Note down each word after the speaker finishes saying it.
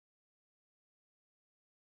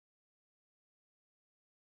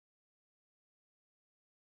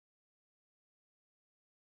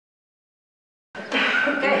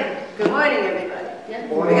Good morning, everybody.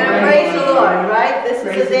 We're going to praise the Lord, right? This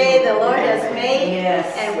is the day the Lord has made,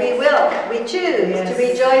 and we choose to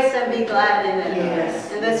rejoice and be glad in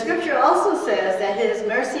it. And the scripture also says that His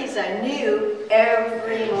mercies are new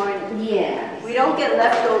every morning. We don't get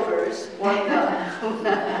leftovers. We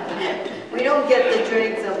don't get the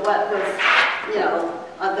dregs of what was,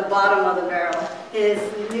 at the bottom of the barrel. His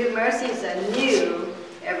new mercies are new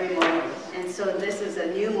every morning. And so this is a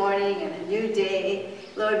new morning and a new day.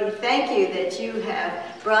 Lord, we thank you that you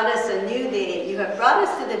have brought us a new day. You have brought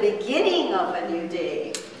us to the beginning of a new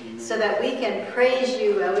day so that we can praise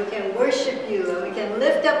you and we can worship you and we can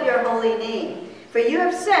lift up your holy name. For you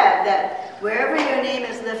have said that wherever your name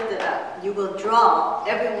is lifted up, you will draw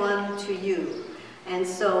everyone to you. And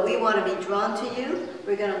so we want to be drawn to you.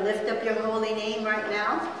 We're going to lift up your holy name right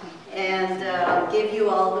now and give you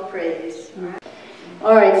all the praise.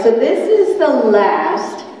 All right, so this is the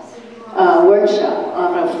last workshop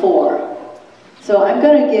out of 4. So I'm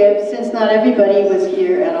going to give, since not everybody was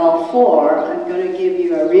here at all 4, I'm going to give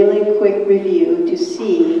you a really quick review to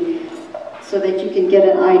see, so that you can get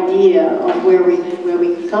an idea of where we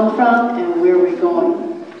come from and where we're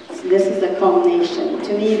going. So this is the culmination.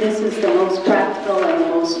 To me, this is the most practical and the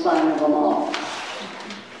most fun of them all.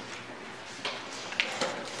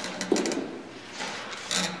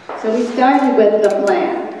 So we started with the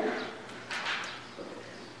plan.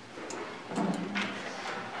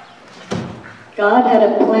 God had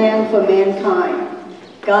a plan for mankind.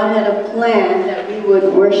 God had a plan that we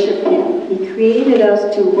would worship Him. He created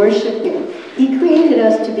us to worship Him. He created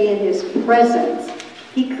us to be in His presence.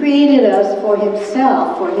 He created us for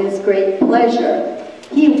Himself, for His great pleasure.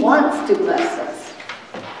 He wants to bless us.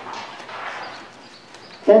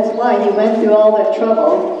 That's why He went through all that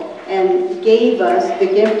trouble and gave us the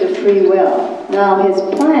gift of free will. Now, His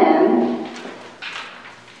plan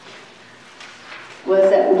was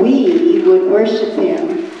that we would worship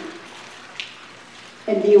Him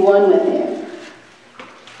and be one with Him.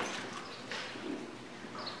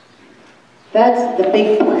 That's the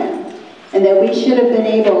big plan. And that we should have been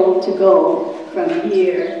able to go from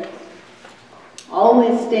here,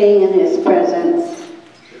 always staying in His presence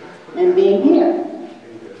and being here.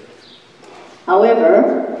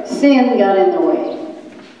 However, sin got in the way.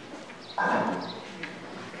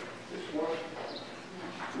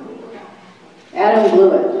 Adam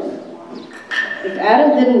blew it. If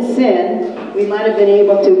Adam didn't sin, we might have been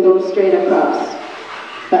able to go straight across.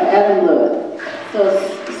 But Adam blew it. So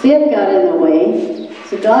sin got in the way.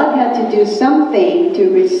 So God had to do something to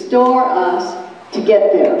restore us to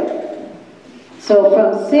get there. So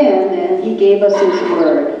from sin, then, He gave us His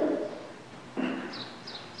Word.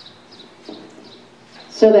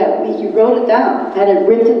 So that He wrote it down, had it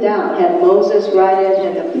written down, had Moses write it,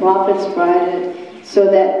 had the prophets write it, so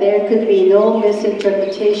that there could be no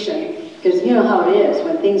misinterpretation. Because you know how it is,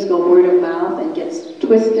 when things go word of mouth and gets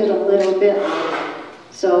twisted a little bit.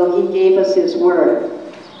 So He gave us His Word.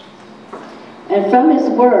 And from His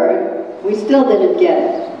Word, we still didn't get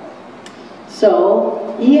it.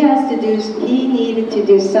 So He needed to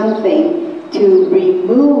do something to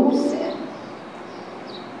remove sin.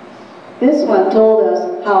 This one told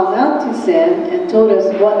us how not to sin and told us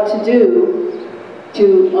what to do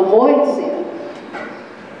to avoid sin.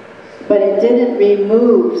 But it didn't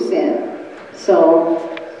remove sin. So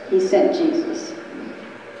He sent Jesus.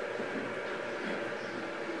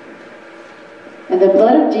 And the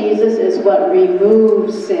blood of Jesus is what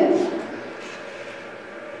removes sin.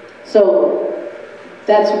 So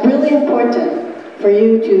that's really important for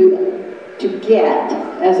you to get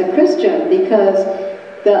as a Christian, because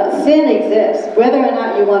the sin exists. Whether or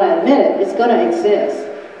not you want to admit it, it's going to exist.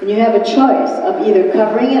 And you have a choice of either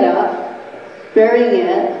covering it up, burying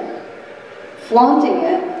it, flaunting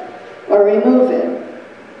it, or remove it.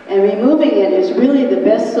 And removing it is really the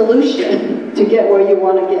best solution to get where you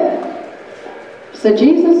want to get. So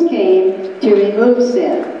Jesus came to remove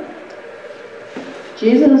sin.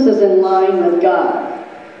 Jesus is in line with God.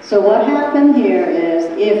 So what happened here is,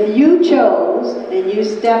 if you chose and you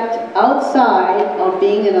stepped outside of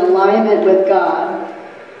being in alignment with God,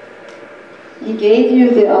 He gave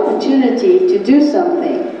you the opportunity to do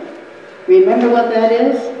something. Remember what that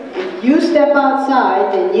is? If you step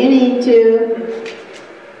outside, then you need to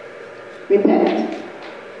repent.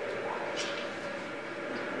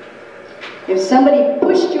 If somebody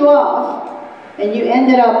pushed you off and you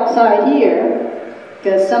ended up upside here,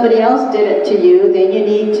 because somebody else did it to you, then you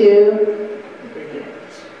need to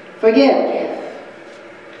forgive.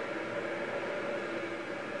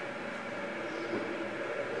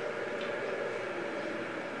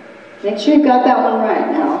 Make sure you got that one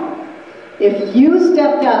right now. If you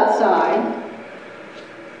stepped outside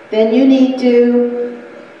then you need to,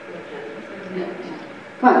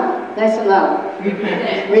 come on, nice and loud.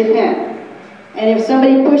 Repent. And if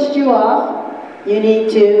somebody pushed you off, you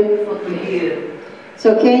need to forgive.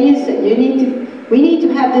 So can you say, we need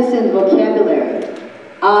to have this in vocabulary.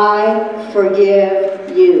 I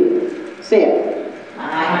forgive you. Say it.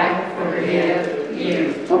 I forgive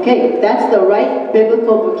you. Okay, that's the right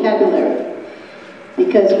biblical vocabulary.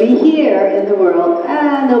 Because we hear in the world,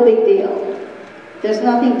 no big deal. There's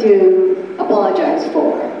nothing to apologize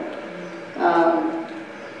for.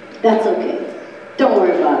 That's okay. Don't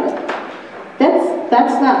worry about it.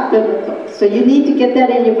 That's not biblical. So you need to get that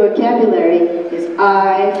in your vocabulary, is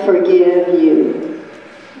I forgive you.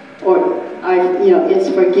 Or, it's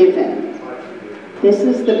forgiven. This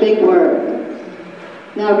is the big word.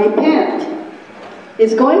 Now repent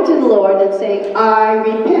is going to the Lord and saying, I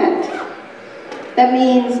repent. That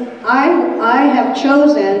means I have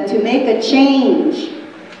chosen to make a change.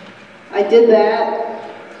 I did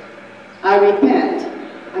that. I repent.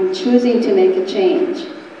 I'm choosing to make a change.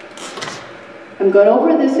 I'm going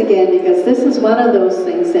over this again because this is one of those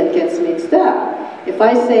things that gets mixed up. If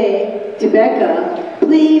I say to Becca,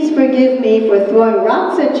 please forgive me for throwing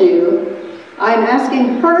rocks at you, I'm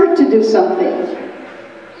asking her to do something.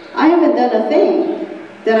 I haven't done a thing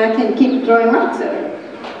that I can keep throwing rocks at her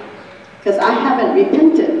because I haven't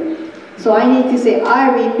repented. So I need to say, I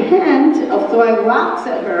repent of throwing rocks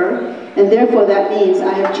at her, and therefore that means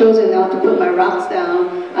I have chosen now to put my rocks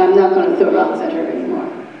down. I'm not going to throw rocks at her anymore.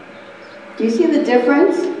 Do you see the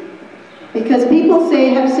difference? Because people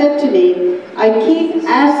have said to me, I keep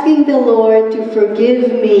asking the Lord to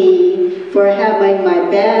forgive me for having my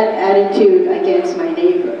bad attitude against my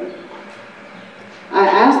neighbor. I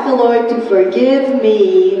ask the Lord to forgive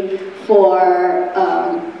me for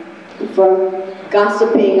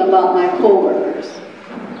gossiping about my coworkers.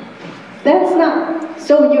 That's not,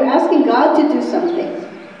 so you're asking God to do something.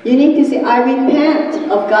 You need to say, I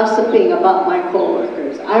repent of gossiping about my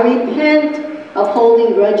coworkers. I repent of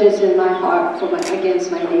holding grudges in my heart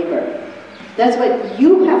against my neighbor. That's what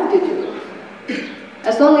you have to do.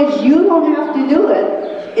 As long as you don't have to do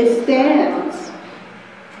it, it stands.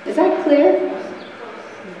 Is that clear?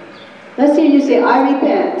 Let's hear you say, I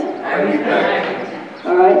repent. I repent.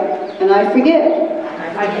 All right, and I forgive.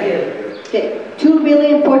 I forgive. Okay, 2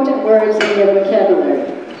 really important words in your vocabulary.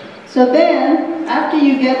 So then, after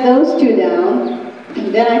you get those 2 down,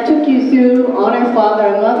 then I took you through honor father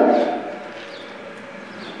and mother.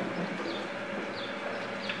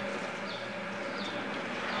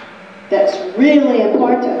 That's really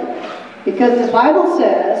important because the Bible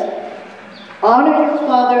says, honor your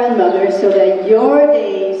father and mother so that your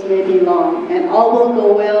days may be long and all will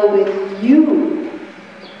go well with you.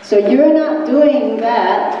 So you're not doing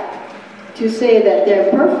that to say that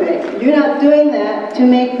they're perfect. You're not doing that to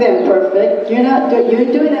make them perfect. You're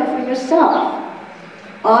doing that for yourself.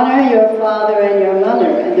 Honor your father and your mother.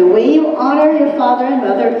 And the way you honor your father and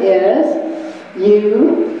mother is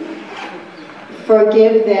you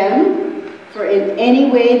forgive them for in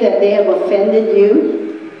any way that they have offended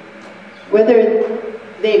you. Whether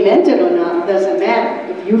they meant it or not doesn't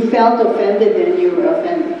matter. If you felt offended, then you were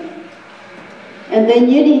offended. And then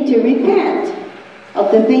you need to repent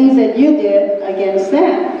of the things that you did against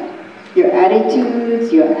them. Your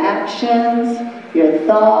attitudes, your actions, your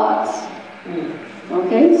thoughts.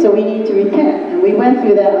 Okay, so we need to repent. And we went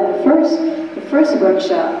through that on the first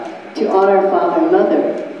workshop to honor father and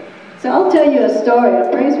mother. So I'll tell you a story, a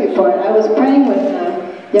praise report. I was praying with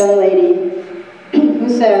a young lady who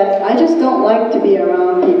said, I just don't like to be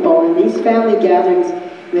around people in these family gatherings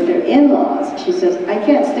with their in-laws. She says, I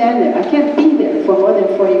can't stand there. I can't be there for more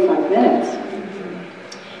than 45 minutes.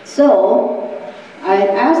 So I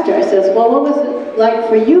asked her, I says, well, what was it like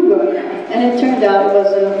for you growing up? And it turned out it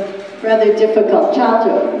was a rather difficult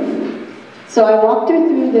childhood. So I walked her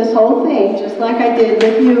through this whole thing, just like I did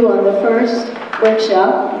with you on the first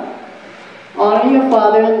workshop. Honor your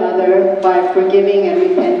father and mother by forgiving and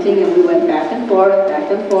repenting, and we went back and forth,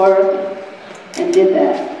 and did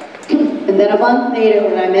that. And then a month later,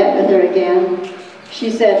 when I met with her again,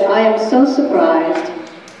 she said, I am so surprised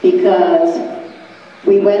because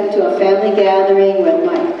we went to a family gathering at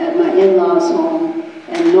my in-laws' home,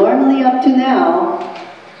 and normally up to now,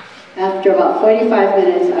 after about 45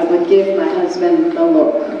 minutes, I would give my husband the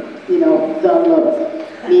look, the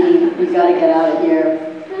look, meaning we got to get out of here.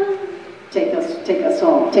 Take us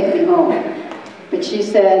home, take me home. But she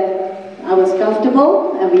said, I was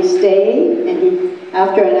comfortable, and we stayed, and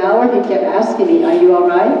after an hour, he kept asking me, are you all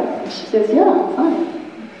right? And she says, yeah, I'm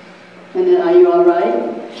fine. And then, are you all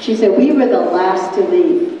right? She said, we were the last to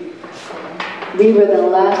leave. we were the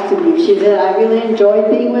last to leave. She said, I really enjoyed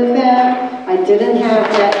being with them. I didn't have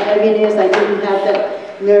that heaviness. I didn't have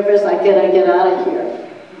that nervous, I get out of here.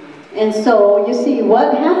 And so, you see,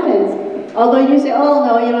 what happens, although you say, oh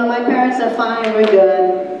no, you know, my parents are fine, we're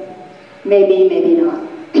good. Maybe, maybe not.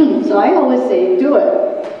 So I always say, do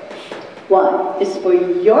it. Why? It's for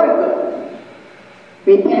your good.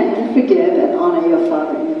 Repent and forgive and honor your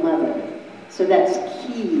father and your mother. So that's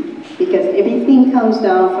key, because everything comes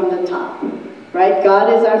down from the top, right?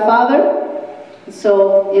 God is our Father.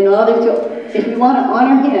 So in order to, if you want to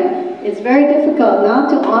honor Him, it's very difficult not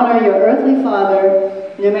to honor your earthly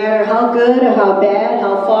father, no matter how good or how bad,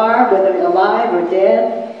 how far, whether alive or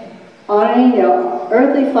dead. Honoring your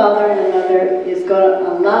earthly father and mother is going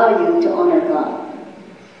to allow you to honor God.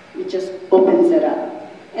 It just opens it up.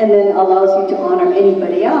 And then allows you to honor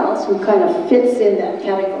anybody else who kind of fits in that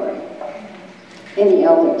category. Any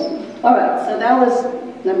elders. All right, so that was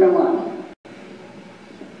number one.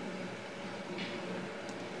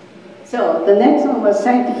 So the next one was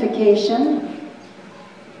sanctification.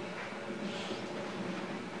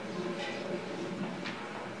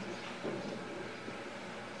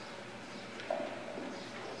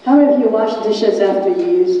 How many of you wash dishes after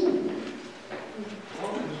you used them?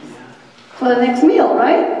 For the next meal,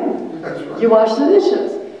 right? That's right. You wash the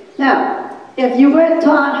dishes. Now, if you weren't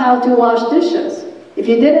taught how to wash dishes, if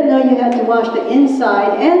you didn't know you had to wash the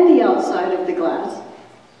inside and the outside of the glass,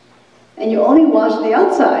 and you only wash the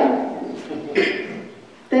outside,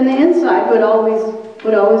 then the inside would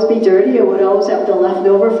always be dirty, or would always have the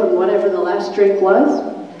leftover from whatever the last drink was.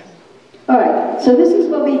 All right, so this is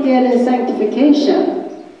what we did in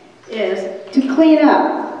sanctification, is to clean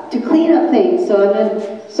up things.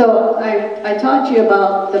 So I taught you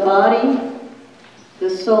about the body, the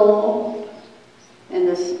soul, and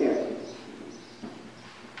the spirit.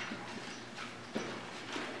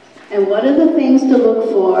 And what are the things to look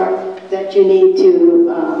for that you need to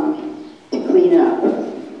clean up?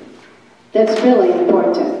 That's really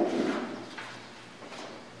important.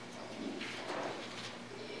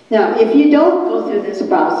 Now, if you don't go through this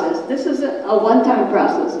process, this is a one-time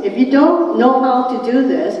process. If you don't know how to do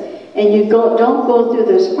this, and you don't go through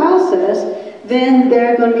this process, then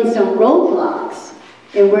there are going to be some roadblocks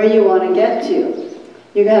in where you want to get to.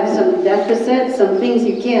 You're going to have some deficits, some things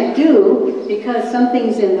you can't do because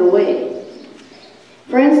something's in the way.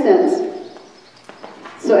 For instance,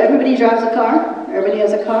 so everybody drives a car? Everybody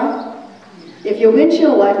has a car? If your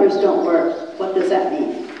windshield wipers don't work, what does that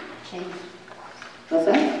mean? Change. What's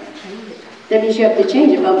that? Change it. That means you have to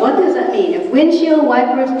change it. But what does that mean? If windshield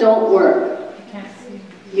wipers don't work,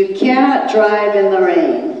 you cannot drive in the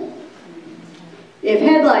rain. If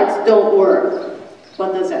headlights don't work,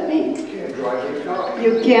 what does that mean? You can't drive your car.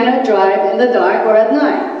 You cannot drive in the dark or at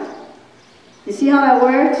night. You see how that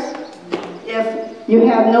works? If you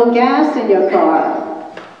have no gas in your car,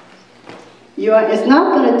 it's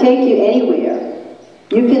not going to take you anywhere.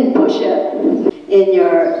 You can push it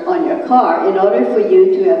on your car in order for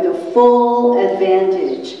you to have the full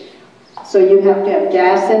advantage. So you have to have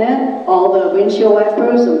gas in it, all the windshield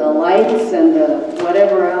wipers and the lights and the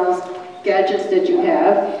whatever else gadgets that you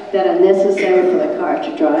have that are necessary for the car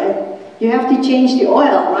to drive. You have to change the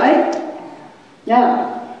oil, right?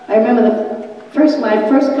 Yeah. I remember my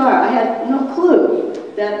first car, I had no clue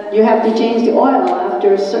that you have to change the oil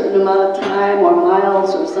after a certain amount of time or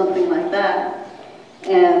miles or something like that.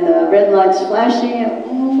 And red lights flashing,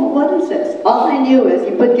 what is this? All I knew is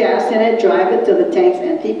you put gas in it, drive it till the tank's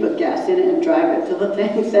empty, put gas in it and drive it till the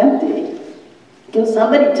tank's empty. Until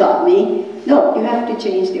somebody taught me, no, you have to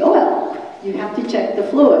change the oil. You have to check the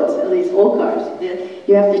fluids, at least old cars did.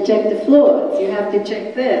 You have to check the fluids, you have to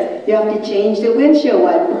check this, you have to change the windshield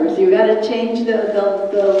wipers, you got to change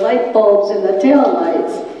the light bulbs and the tail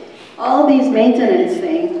lights. All these maintenance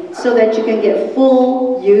things so that you can get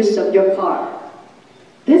full use of your car.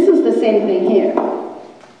 This is the same thing here.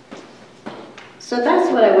 So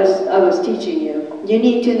that's what I was teaching you. You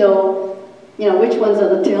need to know, which ones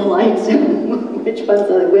are the tail lights and which ones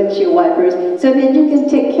are the windshield wipers, so that you can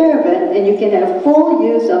take care of it and you can have full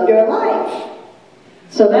use of your life.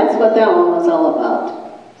 So that's what that one was all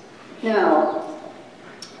about. Now,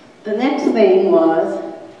 the next thing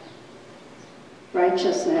was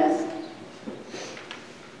righteousness.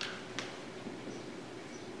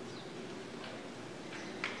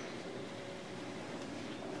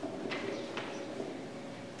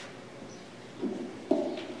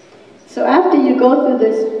 So after you go through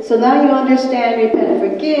this, so now you understand repent,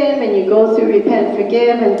 forgive, and you go through repent,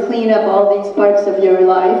 forgive, and clean up all these parts of your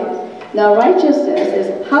life. Now righteousness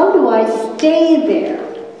is, how do I stay there?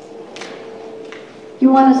 You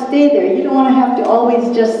want to stay there. You don't want to have to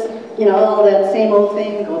always just you know, all that same old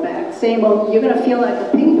thing, go back, same old, you're going to feel like a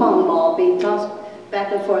ping pong ball being tossed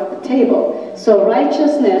back and forth the table. So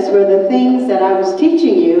righteousness were the things that I was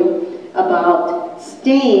teaching you about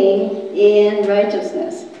staying in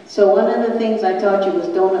righteousness. So one of the things I taught you was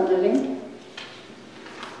donut living.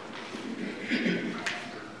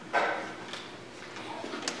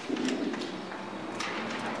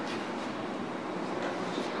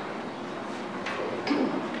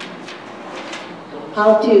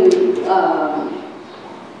 How to,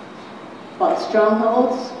 about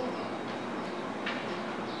strongholds,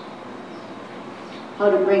 how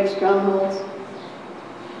to break strongholds.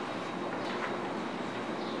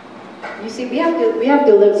 You see, we have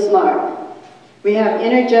to live smart. We have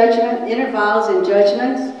inner judgment, inner vows and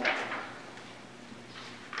judgments.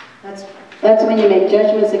 That's when you make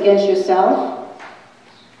judgments against yourself,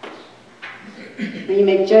 when you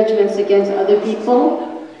make judgments against other people.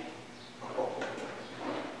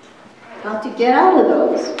 How to get out of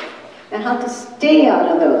those, and how to stay out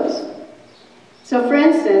of those. So for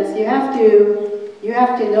instance, you have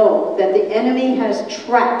to know that the enemy has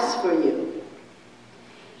traps for you.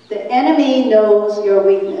 The enemy knows your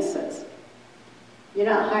weaknesses. You're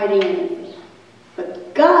not hiding anything.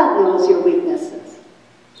 But God knows your weaknesses.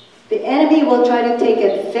 The enemy will try to take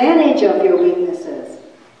advantage of your weaknesses.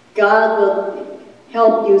 God will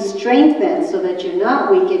help you strengthen so that you're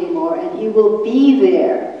not weak anymore, and He will be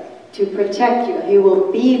there to protect you. He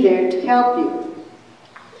will be there to help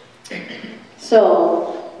you.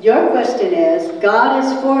 So, your question is, God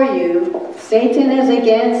is for you, Satan is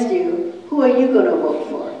against you, who are you going to vote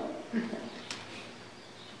for?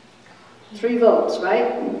 3 votes,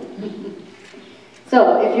 right?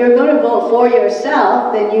 So, if you're going to vote for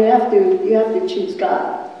yourself, then you have to choose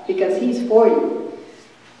God, because He's for you.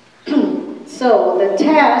 So, the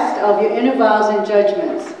test of your inner vows and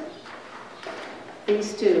judgments,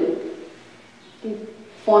 these two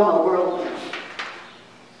form a whirlwind.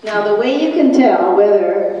 Now, the way you can tell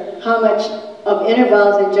how much of inner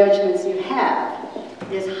vows and judgments you have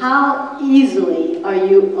is how easily are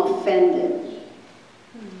you offended.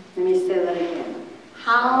 Let me say that again.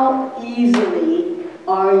 How easily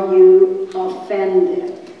are you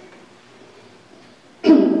offended?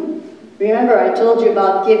 Remember, I told you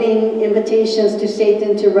about giving invitations to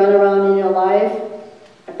Satan to run around in your life?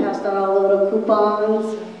 I passed out all the little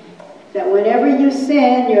coupons. That whenever you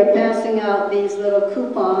sin, you're passing out these little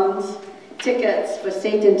coupons, tickets for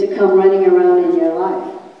Satan to come running around in your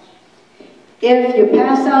life. If you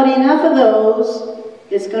pass out enough of those,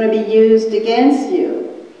 it's going to be used against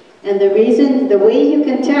you. And the way you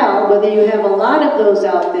can tell whether you have a lot of those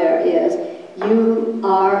out there is you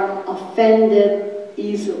are offended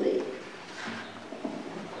easily.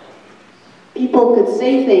 People could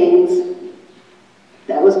say things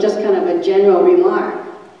that was just kind of a general remark,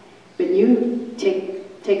 but you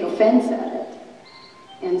take offense at it.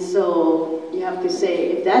 And so you have to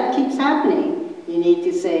say, if that keeps happening, you need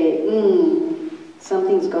to say,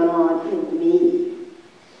 something's going on in me.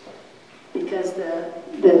 Because the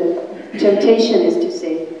temptation is to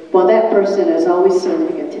say, well, that person is always so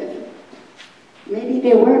negative. Maybe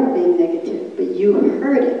they weren't being negative, but you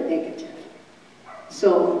heard it negative.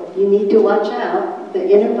 So you need to watch out the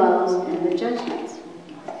inner vows and the judgments.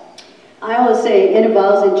 I always say inner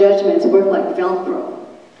vows and judgments work like Velcro.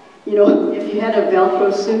 You know, if you had a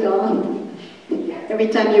Velcro suit on, every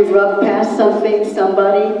time you rub past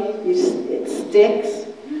somebody, it sticks,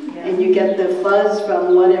 and you get the fuzz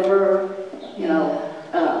from whatever, you know,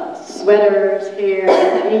 sweaters, hair,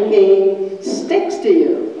 anything sticks to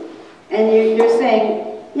you. And you're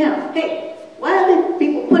saying, you know, hey, why are the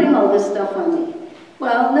people putting all this stuff on me?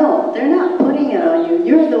 Well, no, they're not putting it on you.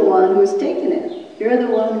 You're the one who's taking it. You're the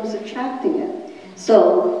one who's attracting it.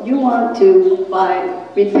 So you want to, by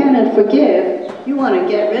repent and forgive, you want to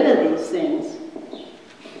get rid of these things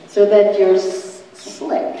so that you're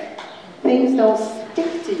slick. Things don't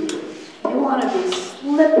stick to you. You want to be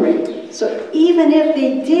slippery. So even if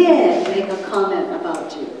they did make a comment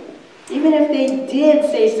about you, even if they did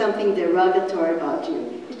say something derogatory about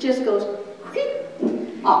you, it just goes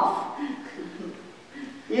off.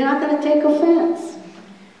 You're not going to take offense.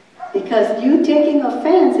 Because you taking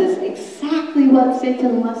offense is exactly what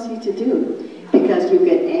Satan wants you to do. Because you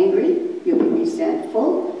get angry, you'll be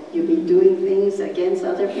resentful, you'll be doing things against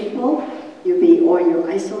other people, or you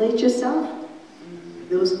isolate yourself.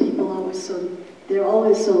 Those people they're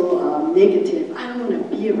always so negative. I don't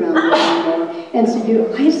want to be around them anymore. And so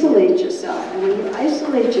you isolate yourself. And when you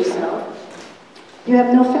isolate yourself, you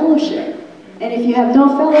have no fellowship. And if you have no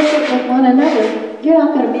fellowship with one another, you're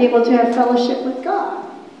not going to be able to have fellowship with God.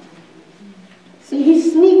 See,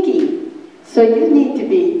 He's sneaky. So you need to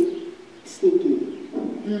be sneaky.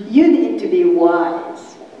 You need to be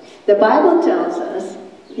wise. The Bible tells us,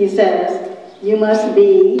 he says, you must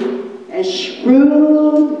be as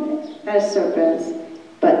shrewd as serpents,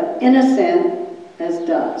 but innocent as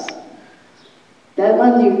doves. That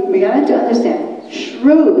one we got to understand.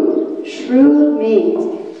 Shrewd. Shrewd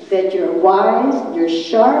means that you're wise, you're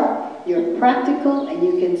sharp, you're practical, and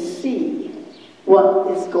you can see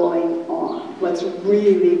what is going on, what's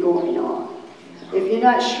really going on. If you're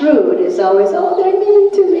not shrewd, it's always, oh, they're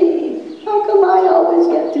mean to me. How come I always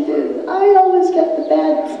get to do this? I always get the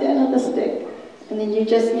bad end of the stick. And then you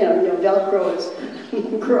just, your Velcro is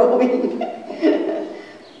growing.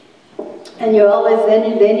 And you're always,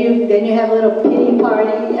 then you have a little pity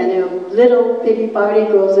party, and a little pity party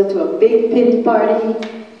grows into a big pity party,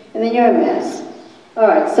 and then you're a mess. All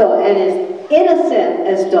right, so, and as innocent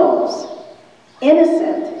as doves.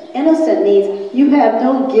 Innocent. Innocent means you have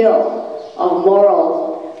no guilt of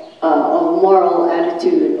moral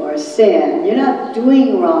attitude or sin. You're not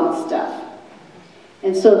doing wrong stuff.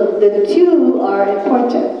 And so the two are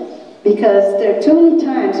important, because there are too many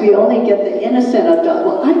times we only get the innocent of doves.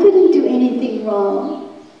 Well, I didn't do anything wrong.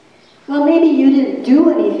 Well, maybe you didn't do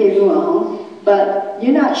anything wrong, but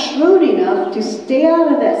you're not shrewd enough to stay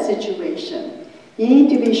out of that situation. You need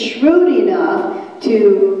to be shrewd enough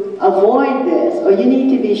to avoid this, or you need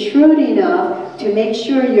to be shrewd enough to make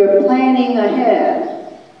sure you're planning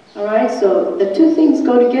ahead. All right, so the two things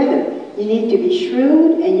go together. You need to be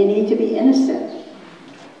shrewd and you need to be innocent.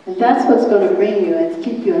 And that's what's going to bring you and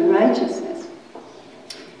keep you in righteousness.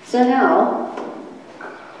 So now,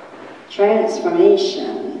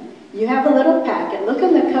 transformation. You have a little packet. Look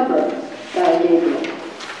on the cover that I gave you.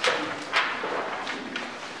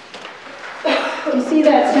 You see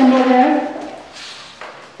that symbol there?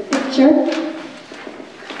 The picture?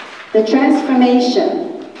 The transformation.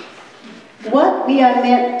 What we are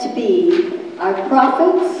meant to be are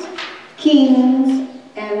prophets, kings,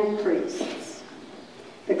 and priests.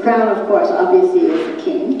 The crown, of course, obviously is a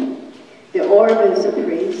king. The orb is a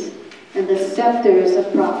priest. And the scepter is a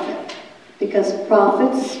prophet. Because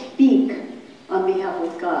prophets speak on behalf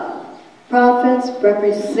of God. Prophets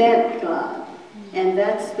represent God. And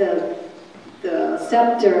that's the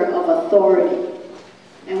scepter of authority.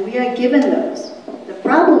 And we are given those. The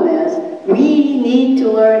problem is, we need to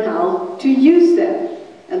learn how to use them.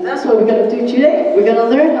 And that's what we're going to do today. We're going to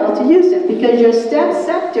learn how to use it, because your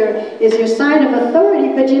scepter is your sign of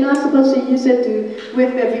authority, but you're not supposed to use it to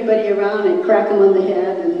whip everybody around and crack them on the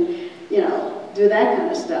head and, do that kind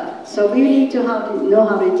of stuff. So we need to know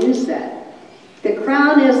how to use that. The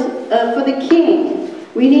crown is for the king.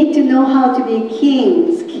 We need to know how to be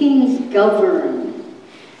kings. Kings govern.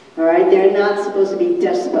 All right? They're not supposed to be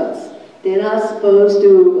despots. They're not supposed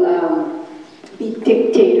to be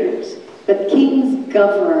dictators. But kings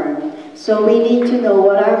govern. So we need to know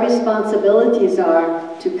what our responsibilities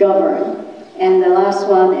are to govern. And the last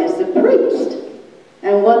one is the priest.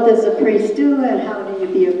 And what does a priest do, and how do you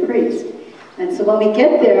be a priest? And so when we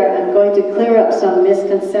get there, I'm going to clear up some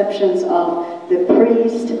misconceptions of the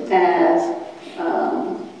priest as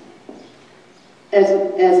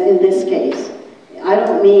in this case. I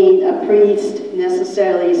don't mean a priest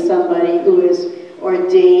necessarily somebody who is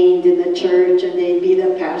ordained in the church and they'd be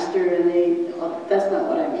the pastor and that's not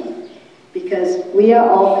what I mean. Because we are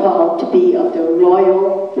all called to be of the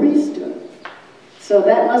royal priesthood. So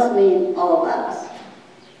that must mean all of us,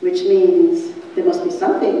 which means there must be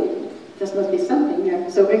something. There must be something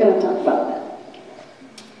here. So we're going to talk about that.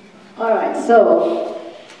 All right, so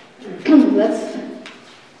let's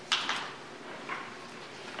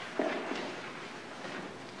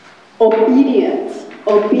obedience.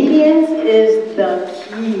 Obedience is the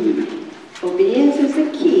key. Obedience is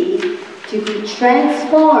the key to be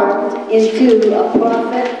transformed into a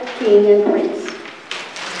prophet, king, and priest.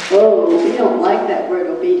 Oh, we don't like that word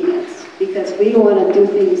obedience, because we want to do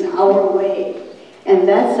things our way. And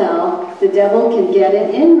that's how the devil can get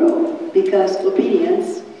an inroad, because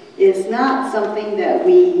obedience is not something that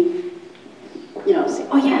we, say,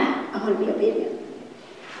 oh yeah, I want to be obedient.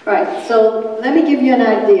 All right, so let me give you an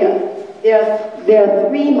idea. There are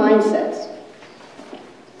three mindsets.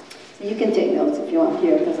 You can take notes if you want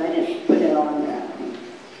here, because I didn't put it all in there.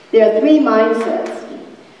 There are three mindsets.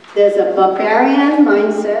 There's a barbarian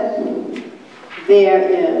mindset, there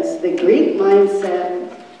is the Greek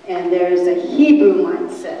mindset, and there's a Hebrew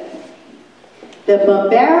mindset. The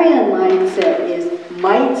barbarian mindset is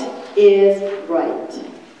might is right.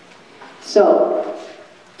 So,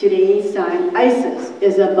 today's time, ISIS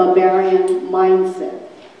is a barbarian mindset.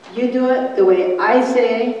 You do it the way I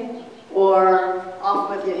say, or off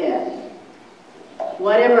with your head.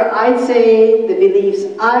 Whatever I say, the beliefs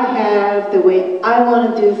I have, the way I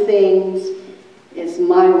want to do things is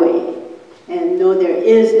my way. And no, there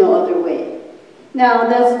is no other way. Now,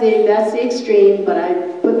 that's the extreme, but I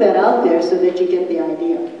put that out there so that you get the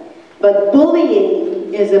idea. But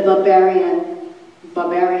bullying is a barbarian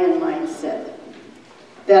mindset.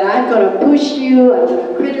 That I'm going to push you, I'm going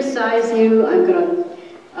to criticize you, I'm going to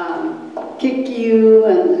kick you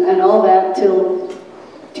and all that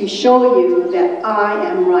to show you that I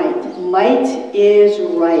am right. Might is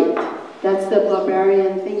right. That's the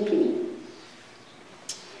barbarian thinking.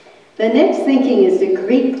 The next thinking is the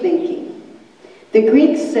Greek thinking. The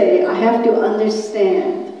Greeks say, I have to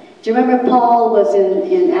understand. Do you remember Paul was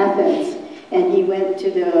in Athens and he went to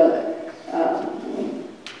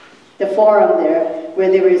the forum there where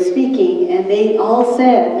they were speaking and they all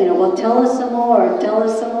said, you know, well, tell us some more, tell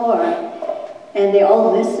us some more. And they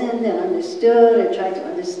all listened and understood and tried to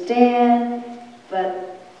understand,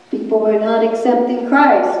 but people were not accepting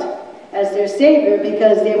Christ as their Savior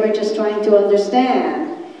because they were just trying to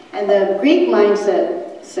understand. And the Greek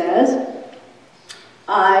mindset says,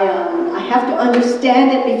 I have to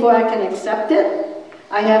understand it before I can accept it.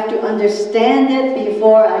 I have to understand it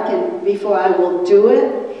before I will do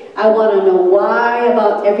it. I want to know why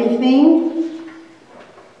about everything.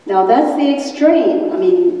 Now that's the extreme. I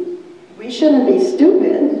mean, we shouldn't be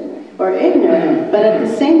stupid or ignorant, but at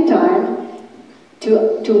the same time,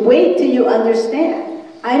 to wait till you understand.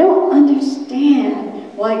 I don't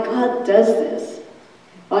understand why God does this.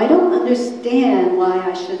 I don't understand why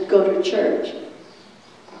I should go to church.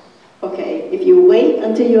 Okay, if you wait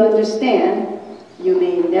until you understand, you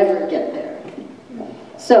may never get there.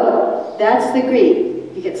 So, that's the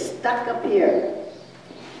Greek. You get stuck up here.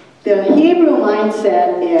 The Hebrew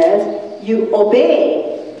mindset is you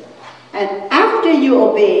obey. And after you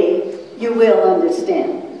obey, you will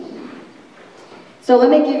understand. So let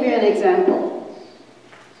me give you an example.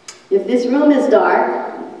 If this room is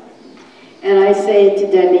dark, and I say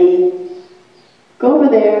to Debbie, go over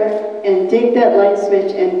there and take that light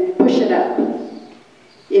switch and push it up.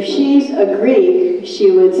 If she's a Greek,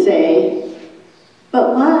 she would say,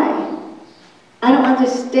 but why? I don't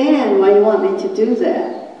understand why you want me to do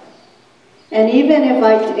that. And even if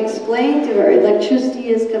I explain to her, electricity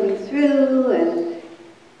is coming through, and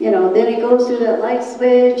you know, then it goes through that light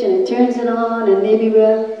switch, and it turns it on, and maybe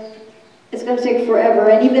it's going to take forever.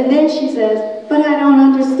 And even then she says, but I don't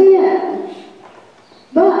understand.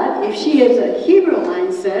 But if she is a Hebrew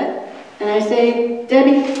mindset, and I say,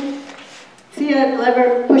 Debbie, see that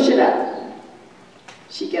lever, push it up.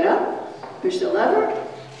 She get up, push the lever,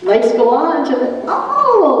 lights go on,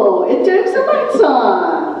 oh, it turns the lights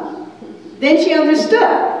on. Then she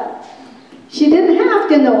understood. She didn't have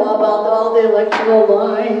to know about all the electrical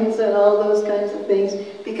lines and all those kinds of things,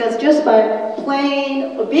 because just by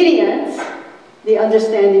plain obedience, the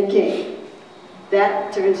understanding came.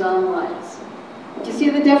 That turns on lights. Do you see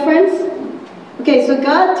the difference? Okay, so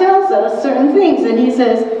God tells us certain things, and He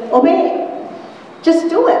says, obey. Just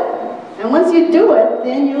do it. And once you do it,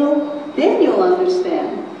 then you'll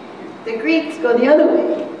understand. The Greeks go the other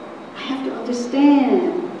way. I have to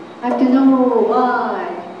understand. I have to know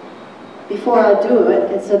why before I do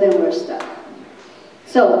it, and so then we're stuck.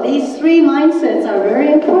 So these three mindsets are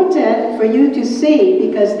very important for you to see,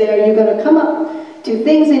 because you're going to come up to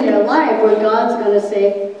things in your life where God's going to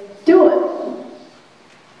say, do it.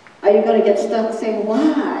 Are you going to get stuck saying,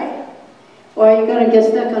 why? Or are you going to get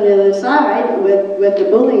stuck on the other side with the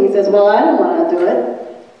bullying that says, well, I don't want to do it.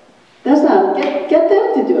 That's not, get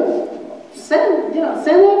them to do it. Send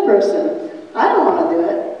that person. I don't want to do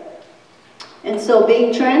it. And so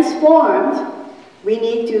being transformed, we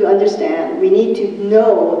need to understand, we need to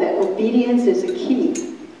know that obedience is a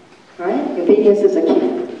key. Right? Obedience is a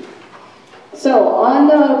key. So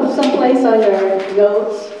someplace on your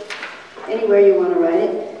notes, anywhere you want to write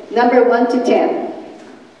it, number 1 to 10.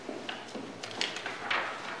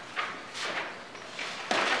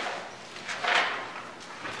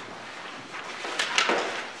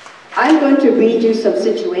 I'm going to read you some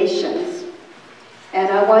situations, and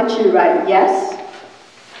I want you to write yes,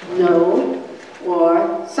 no,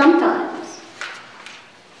 or sometimes.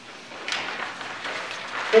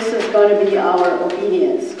 This is going to be our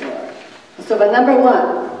obedience score. So, but number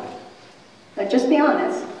 1, just be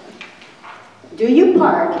honest. Do you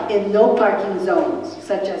park in no parking zones,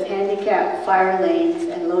 such as handicap, fire lanes,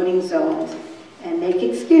 and loading zones, and make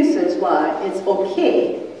excuses why it's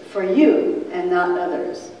okay for you and not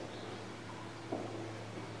others?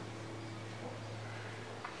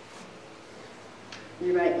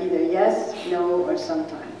 You write either yes, no, or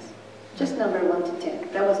sometimes. Just number 1 to 10.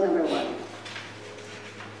 That was number 1.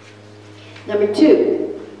 Number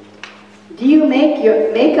 2, do you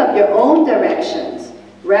make up your own directions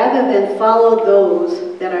rather than follow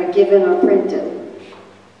those that are given or printed?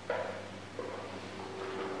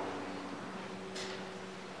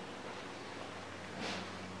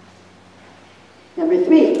 Number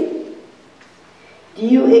 3, do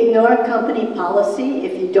you ignore company policy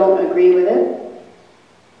if you don't agree with it?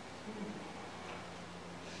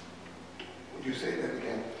 Would you say that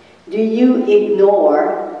again? Do you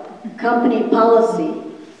ignore company policy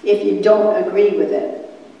if you don't agree with it?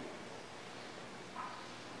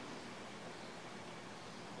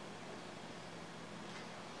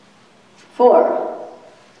 Four,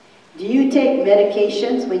 do you take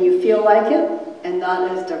medications when you feel like it and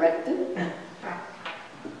not as directed?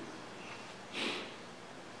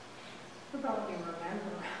 Probably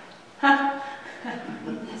remember.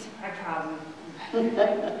 That's my problem.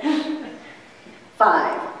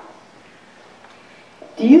 5,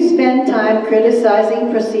 do you spend time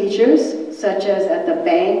criticizing procedures such as at the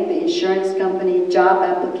bank, the insurance company, job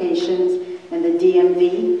applications, and the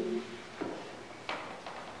DMV?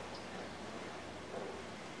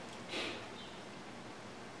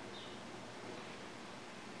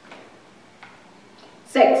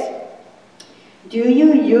 6, do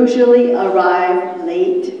you usually arrive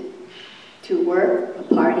late to work, a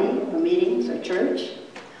party, or meetings, or church?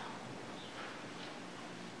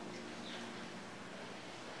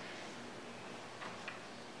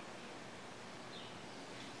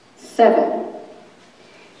 7,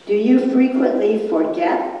 do you frequently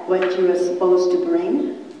forget what you are supposed to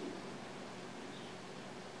bring?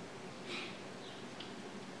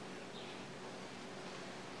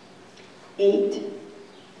 8,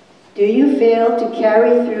 do you fail to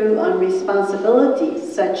carry through on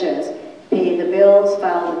responsibilities such as pay the bills,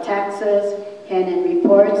 file the taxes, hand in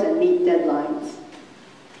reports, and meet deadlines?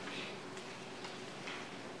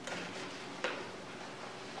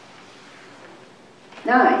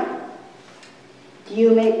 9, do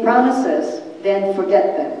you make promises, then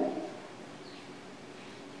forget them?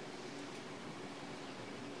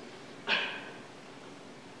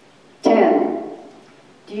 10,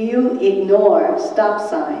 do you ignore stop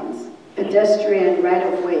signs, pedestrian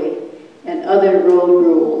right-of-way, and other road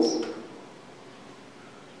rules?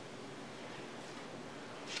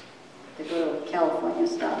 They go to California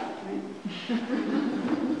stop, right?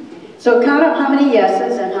 So count up how many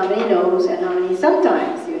yeses and how many nos and how many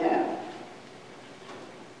sometimes you have.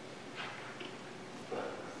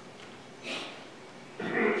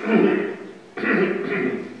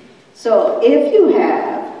 So if you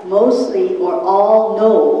have mostly or all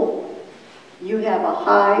no, you have a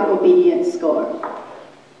high obedience score.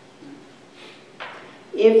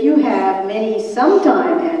 If you have many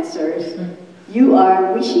sometime answers, you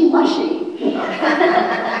are wishy-washy.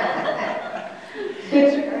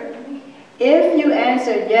 If you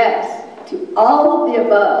answered yes to all of the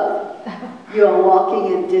above, you are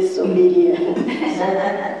walking in disobedience.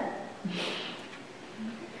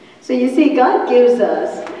 So you see, God gives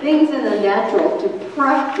us things in the natural to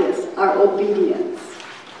practice our obedience.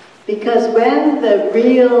 Because when the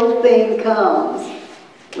real thing comes,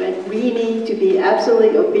 when we need to be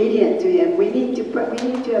absolutely obedient to Him, we need to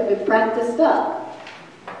have been practiced up.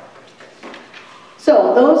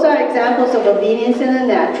 So those are examples of obedience in the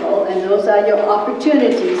natural, and those are your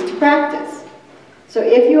opportunities to practice. So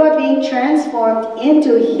if you are being transformed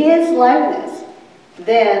into His likeness,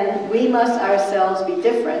 then we must ourselves be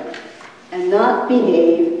different and not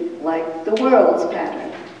behave like the world's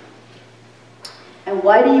pattern. And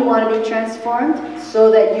why do you want to be transformed? So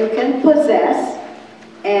that you can possess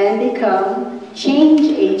and become change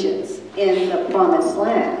agents in the promised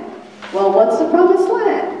land. Well, what's the promised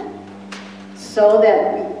land? So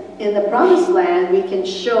that in the promised land we can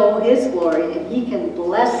show His glory and He can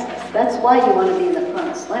bless us. That's why you want to be in the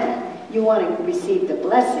promised land. You want to receive the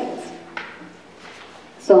blessings.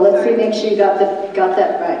 So let's see, make sure you got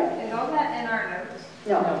that right. Is all that in our notes?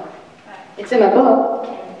 No. It's in my book.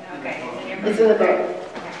 Okay. It's in the book.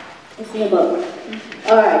 It's in the book.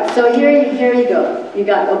 All right, so here you go. You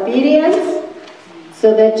got obedience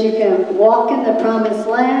so that you can walk in the promised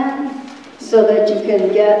land, so that you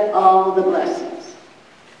can get all the blessings.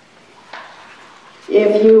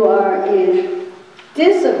 If you are in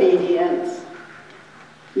disobedience,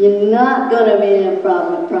 you're not going to be in a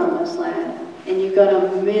promised land, and you're going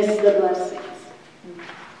to miss the blessings.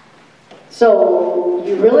 So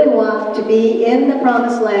you really want to be in the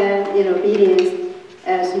promised land in obedience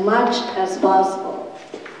as much as possible.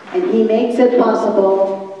 And He makes it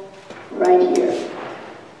possible right here.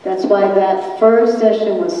 That's why that first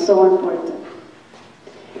session was so important.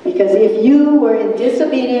 Because if you were in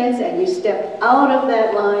disobedience and you stepped out of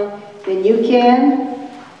that line, then you can,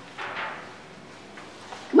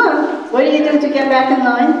 come on, what do you do to get back in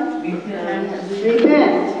line?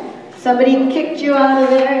 Repent. Somebody kicked you out of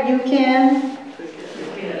there, you can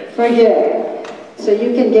forgive. So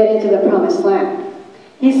you can get into the promised land.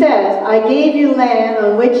 He says, I gave you land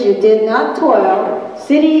on which you did not toil,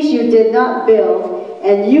 cities you did not build,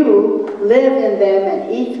 and you live in them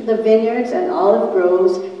and eat from the vineyards and olive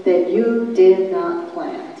groves that you did not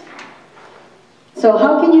plant. So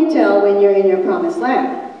how can you tell when you're in your promised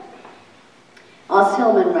land? Os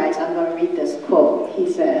Hillman writes, I'm going to read this quote.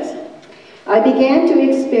 He says, I began to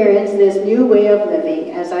experience this new way of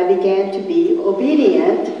living as I began to be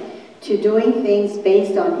obedient to doing things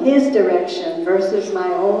based on His direction versus my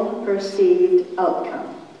own perceived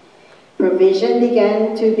outcome. Provision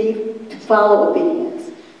began to follow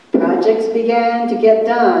obedience. Projects began to get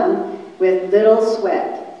done with little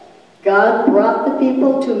sweat. God brought the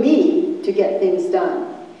people to me to get things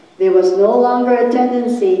done. There was no longer a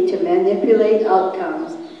tendency to manipulate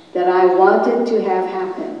outcomes that I wanted to have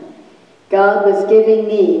happen. God was giving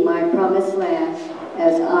me my promised land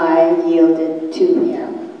as I yielded to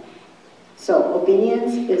Him. So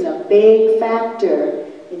obedience is a big factor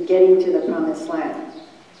in getting to the promised land.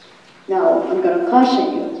 Now, I'm going to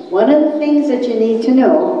caution you. One of the things that you need to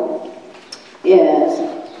know is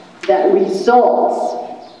that results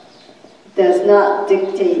does not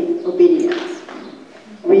dictate obedience.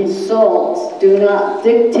 Results do not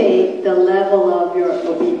dictate the level of your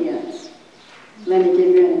obedience. Let me give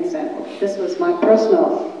you an example. This was my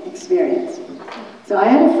personal experience. So I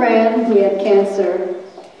had a friend who had cancer,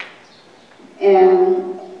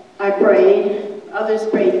 and I prayed, others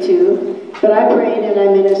prayed too, but I prayed and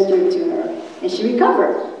I ministered to her, and she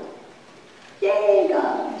recovered. Yay,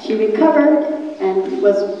 God! She recovered and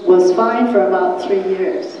was fine for about 3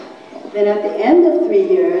 years. Then at the end of 3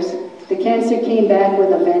 years, the cancer came back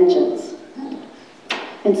with a vengeance.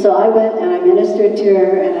 And so I went and I ministered to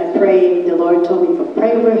her and I prayed. The Lord told me to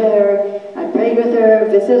pray over her. I prayed with her,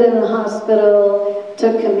 visited in the hospital,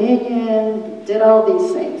 took communion, did all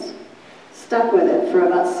these things. Stuck with it for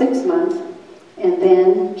about 6 months, and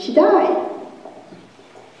then she died.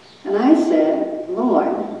 And I said,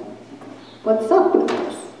 Lord, what's up with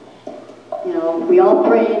this? You know, we all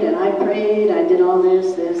prayed, and I did all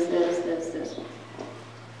this.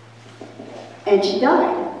 And she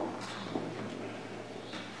died.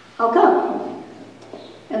 How come?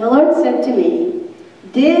 And the Lord said to me,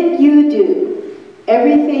 did you do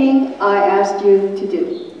everything I asked you to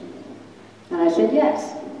do? And I said,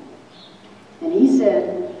 yes. And He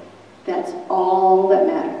said, that's all that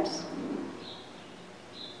matters.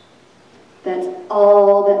 That's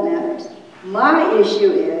all that matters. My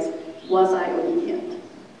issue is, was I obedient?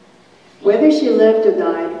 Whether she lived or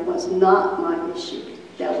died was not my issue.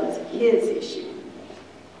 That was His issue.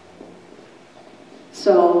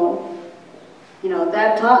 So, you know,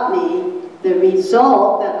 that taught me the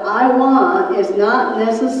result that I want is not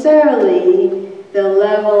necessarily the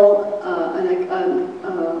level,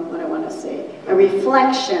 a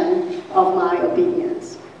reflection of my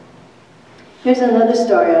obedience. Here's another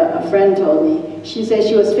story a friend told me. She said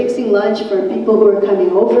she was fixing lunch for people who were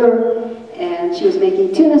coming over, and she was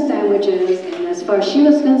making tuna sandwiches, and as far as she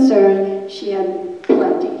was concerned, she had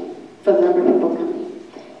plenty for the number of people coming.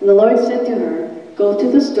 And the Lord said to her, go to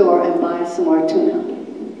the store and buy some more tuna.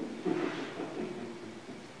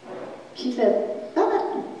 She said,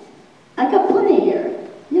 I got plenty here,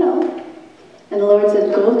 you know. And the Lord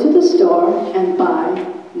said, go to the store and buy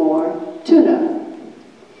more tuna.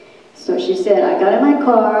 So she said, I got in my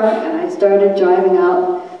car and I started driving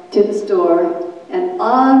out to the store, and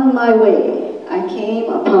on my way, I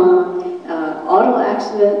came upon an auto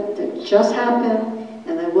accident that just happened,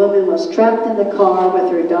 and the woman was trapped in the car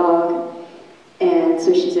with her dog. And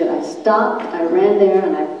so she said, I stopped, I ran there,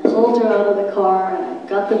 and I pulled her out of the car, and I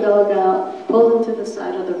got the dog out, pulled him to the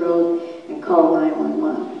side of the road, and called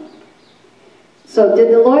 911. So did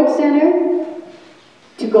the Lord send her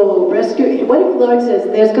to go rescue? What if the Lord says,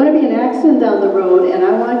 there's going to be an accident down the road, and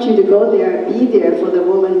I want you to go there and be there for the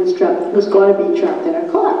woman who's going to be trapped in her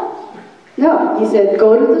car? No, He said,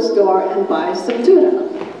 go to the store and buy some tuna.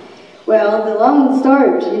 Well, the long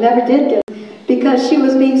story, she never did get it, because she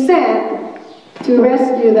was being sent to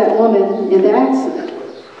rescue that woman in the accident.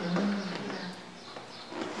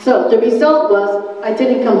 So the result was, I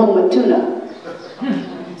didn't come home with tuna.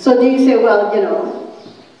 So do you say, well, you know,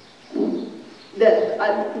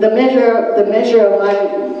 the measure of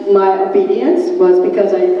my obedience was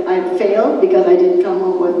because I failed, because I didn't come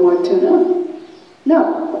home with more tuna?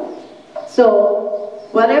 No. So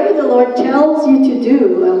whatever the Lord tells you to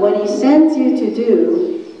do and what He sends you to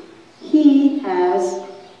do, He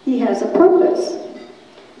He has a purpose.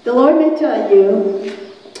 The Lord may tell you,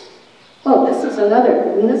 oh, this is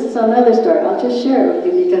another story. I'll just share it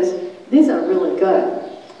with you because these are really good.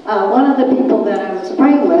 One of the people that I was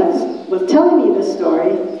praying with was telling me this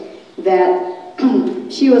story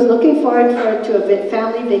that she was looking forward to a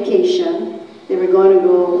family vacation. They were going to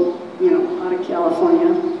go, out of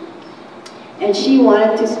California. And she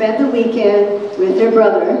wanted to spend the weekend with her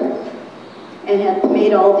brother and had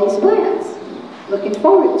made all these plans, looking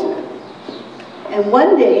forward to it. And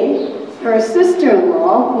one day, her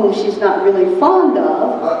sister-in-law, whom she's not really fond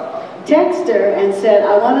of, texted her and said,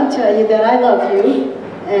 I want to tell you that I love you,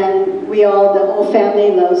 and the whole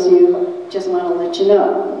family loves you, just want to let you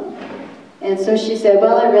know. And so she said,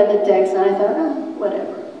 well, I read the text, and I thought,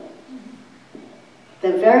 whatever.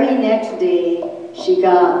 The very next day, she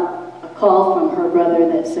got a call from her brother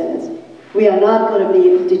that says, we are not going to be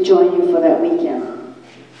able to join you for that weekend.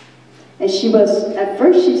 And at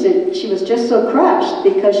first she said she was just so crushed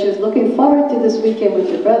because she was looking forward to this weekend with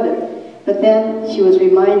her brother. But then she was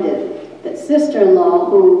reminded that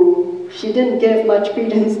sister-in-law, who she didn't give much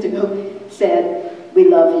credence to, said, we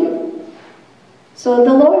love you. So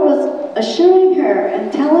the Lord was assuring her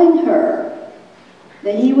and telling her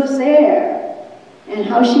that He was there, and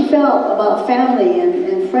how she felt about family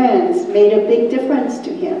and friends made a big difference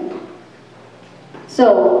to Him.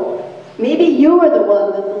 So maybe you were the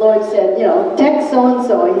one that the Lord said, text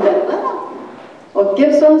so-and-so. He said, or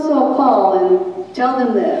give so-and-so a call and tell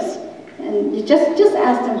them this. And you just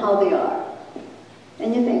ask them how they are.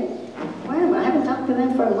 And you think, I haven't talked to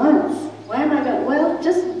them for months. Why am I going? Well,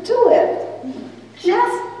 just do it.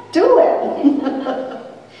 Just do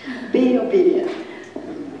it. Be obedient.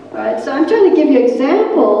 All right, so I'm trying to give you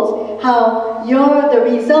examples how the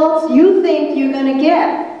results you think you're going to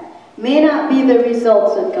get may not be the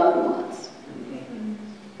results that God wants.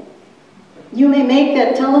 You may make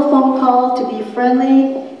that telephone call to be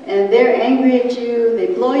friendly, and they're angry at you, they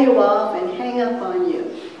blow you off and hang up on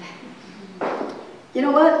you. You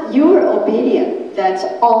know what? You were obedient. That's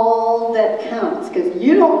all that counts, because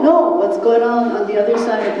you don't know what's going on the other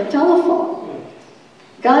side of the telephone.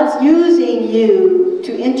 God's using you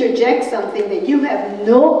to interject something that you have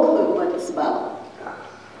no clue what it's about.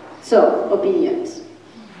 So, obedience.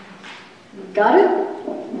 Got it?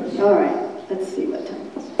 All right, let's see what time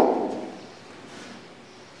it is.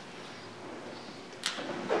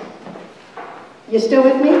 You still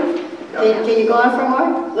with me? Can you go on for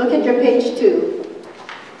more? Look at your page 2.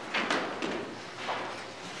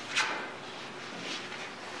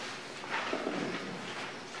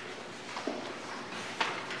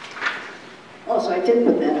 Oh, so I did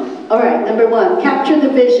put that on. All right, number 1, capture the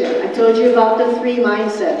vision. I told you about the 3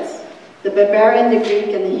 mindsets, the barbarian, the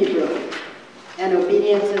Greek, and the Hebrew. And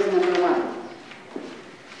obedience is number 1.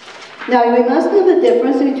 Now, we must know the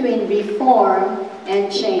difference between reform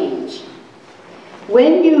and change.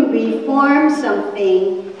 When you reform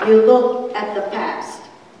something, you look at the past.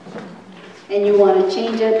 And you want to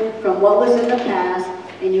change it from what was in the past,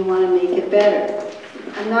 and you want to make it better.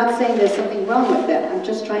 I'm not saying there's something wrong with that. I'm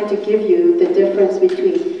just trying to give you the difference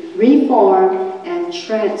between reform and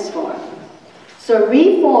transform. So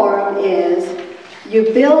reform is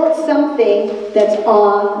you build something that's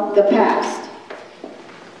on the past.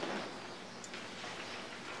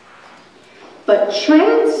 But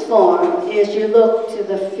transform is you look to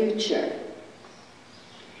the future.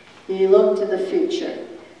 You look to the future.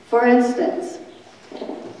 For instance,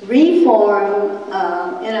 reform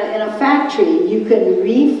in a factory, you can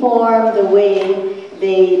reform the way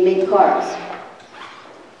they make cars.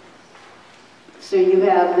 So you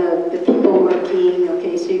have the people working,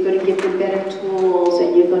 okay, so you're going to give them better tools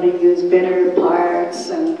and you're going to use better parts,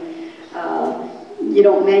 and you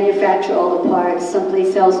don't manufacture all the parts.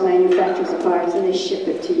 Someplace else manufactures the parts and they ship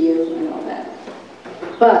it to you and all that.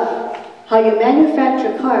 But how you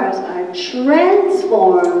manufacture cars are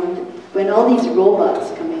transformed when all these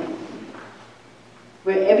robots come in,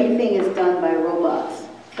 where everything is done by robots,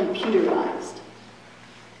 computerized.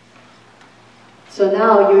 So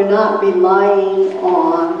now you're not relying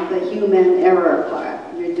on the human error part,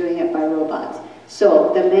 you're doing it by robots.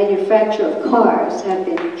 So the manufacture of cars have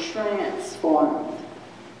been transformed.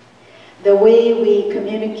 The way we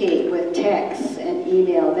communicate with text and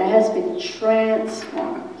email, that has been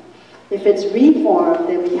transformed. If it's reformed,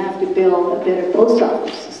 then we have to build a better post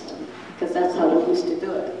office system, because that's how we used to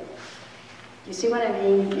do it. You see what I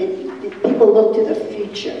mean? People look to the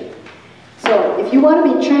future. So if you want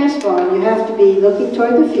to be transformed, you have to be looking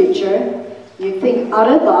toward the future. You think out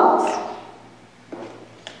of the box.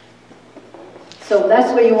 So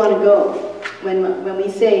that's where you want to go. When we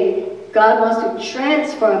say God wants to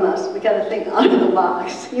transform us. We got to think out of the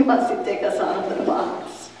box. He wants to take us out of the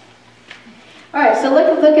box. All right, so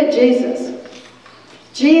look at Jesus.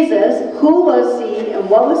 Jesus, who was he and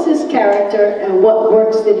what was his character and what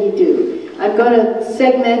works did he do? I'm going to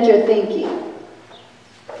segment your thinking.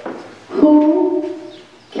 Who,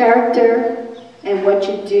 character, and what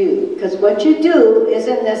you do. Because what you do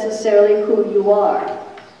isn't necessarily who you are.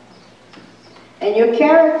 And your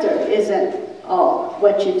character isn't all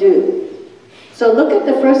what you do. So look at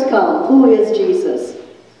the first column. Who is Jesus?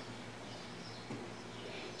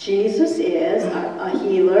 Jesus is a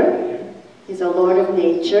healer. He's a Lord of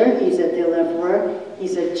nature. He's a deliverer.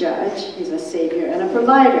 He's a judge. He's a savior and a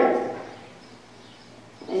provider.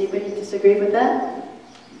 Anybody disagree with that?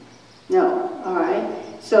 No. All right.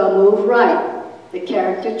 So move right. The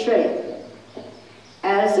character trait.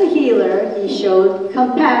 As a healer, he showed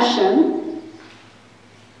compassion.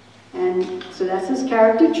 And so that's his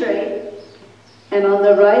character trait. And on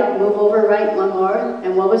the right, move over right one more.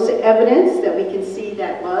 And what was the evidence that we can see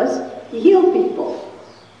that was? He healed people.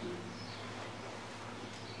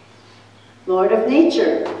 Lord of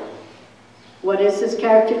nature. What is his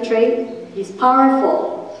character trait? He's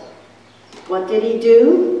powerful. What did he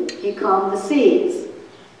do? He calmed the seas.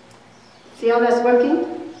 See how that's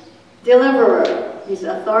working? Deliverer. He's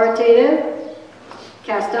authoritative.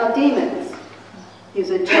 Cast out demons. He's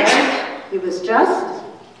a judge. He was just.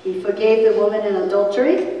 He forgave the woman in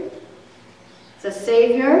adultery. He's a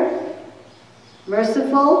savior.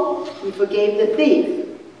 Merciful. He forgave the thief.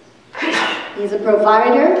 He's a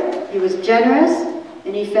provider. He was generous.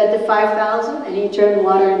 And he fed the 5,000 and he turned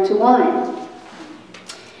water into wine.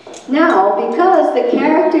 Now, because the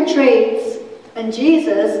character traits in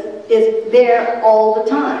Jesus is there all the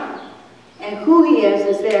time, and who he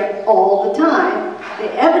is there all the time,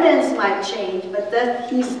 the evidence might change, but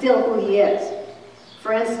he's still who he is.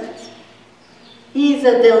 For instance, he's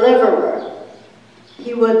a deliverer.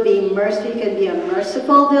 He would be he can be a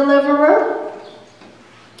merciful deliverer,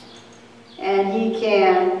 and he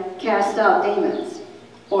can cast out demons,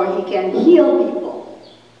 or he can heal people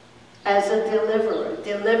as a deliverer,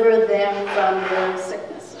 deliver them from their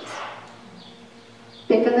sicknesses.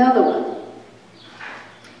 Pick another one.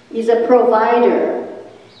 He's a provider.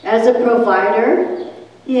 As a provider,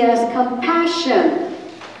 he has compassion.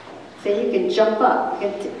 So you can jump up. You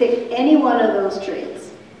can pick any one of those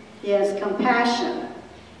traits. He has compassion.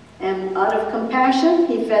 And out of compassion,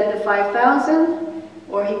 he fed the 5,000,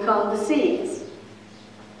 or he calmed the seas.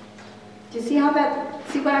 Do you see how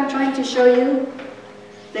see what I'm trying to show you?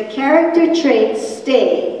 The character traits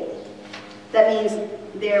stay. That means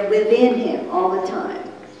they're within him all the time.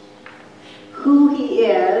 Who he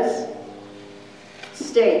is,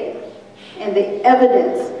 stay. And the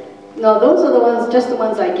evidence. Now, those are the ones, just the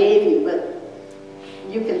ones I gave you, but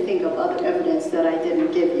you can think of other evidence that I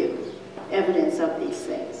didn't give you. Evidence of these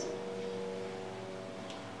things.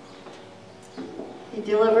 He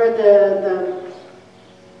delivered the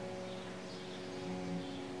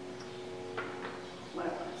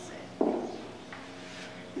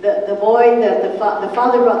boy that the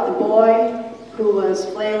father brought the boy who was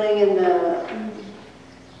flailing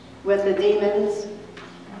with the demons.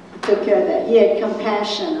 He took care of that. He had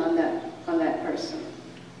compassion on that person.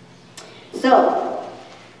 So,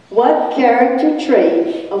 what character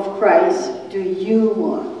trait of Christ do you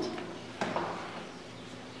want?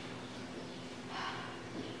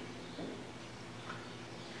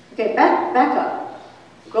 Okay, back up.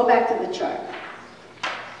 Go back to the chart.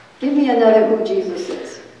 Give me another who Jesus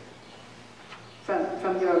is.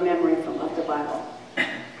 From your memory of the Bible.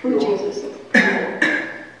 Who Jesus is.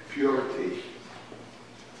 Purity.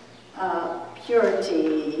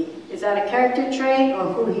 Purity. Is that a character trait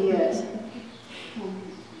or who he is?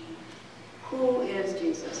 Who is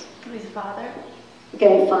Jesus? His father.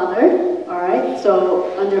 Okay, Father. All right.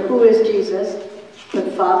 So under who is Jesus,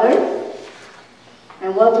 put Father.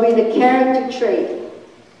 And what would be the character trait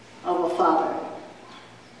of a father?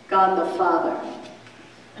 God the Father.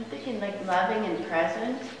 I'm thinking like loving and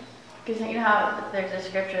present, because you know how there's a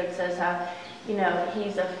scripture that says how, you know,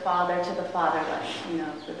 he's a father to the fatherless, you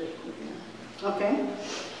know, for the, you know. Okay.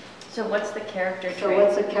 So what's the character trait? So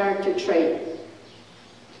what's a character trait?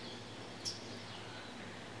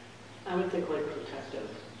 I would think like protective.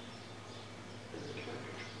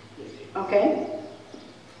 Okay.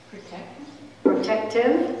 Protective?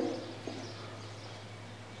 Protective.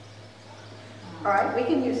 All right, we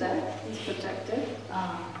can use that. He's protective.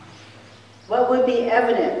 What would be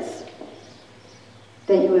evidence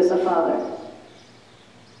that he was a father?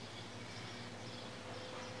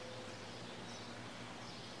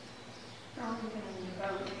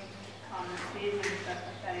 Devoting, calm the seas and stuff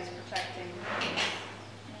like that. He's protective.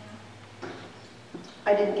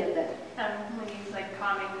 I didn't get that. When he's like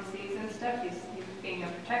calming the seas and stuff, he's being a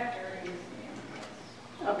protector.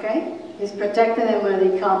 Okay, he's protecting them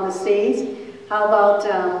when he calmed the seas. How about,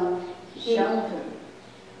 Shelter.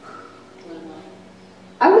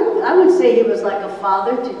 I would say he was like a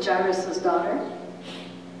father to Jairus' daughter.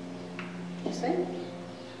 You see?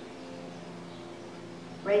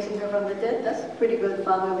 Raising her from the dead, that's a pretty good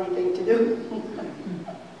fatherly thing to do.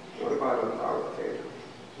 What about authoritative?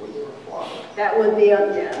 Was there a father? That would be,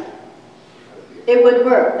 yeah. It would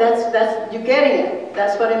work. That's, you're getting it.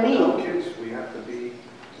 That's what I No mean. kids, we have to be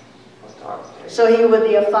authoritative. So he would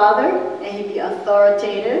be a father, and he'd be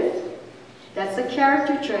authoritative. That's a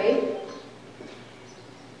character trait.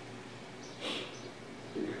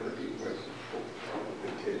 You gotta be merciful with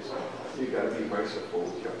the kids. You gotta be merciful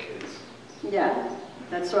with your kids. Yeah,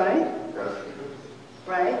 that's right. That's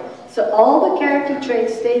Right? So all the character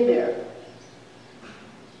traits stay there.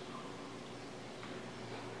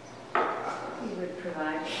 He would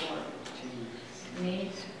provide for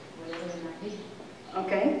needs, whatever it might be.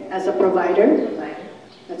 Okay? As a provider. Provider.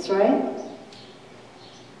 That's right.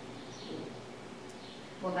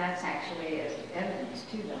 Well, that's actually evidence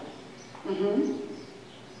too, though. Mm-hmm.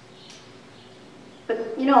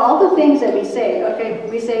 But, you know, all the things that we say, okay,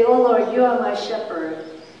 we say, oh Lord, you are my shepherd.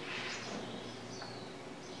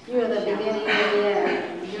 You are the beginning and the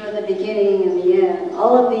end. You are the beginning and the end.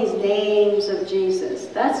 All of these names of Jesus,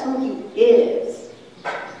 that's who he is.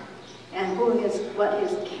 And what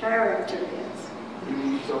his character is. He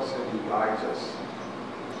leads us and he guides us.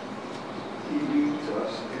 He leads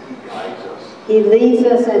us and he guides us. He leads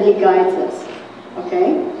us and he guides us.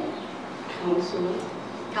 Okay? Counselor.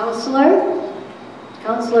 Counselor.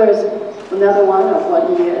 Counselor is another one of what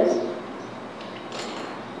he is.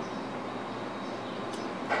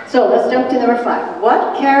 So let's jump to number 5.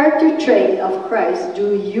 What character trait of Christ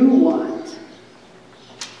do you want?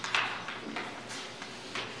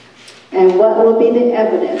 And what will be the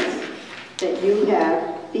evidence that you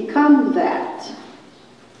have become that?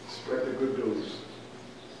 Spread the good news.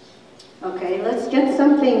 Okay, let's get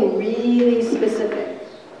something really specific.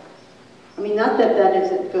 I mean, not that that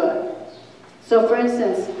isn't good. So for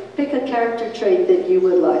instance, pick a character trait that you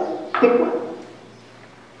would like. Pick one.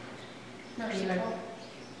 Merciful.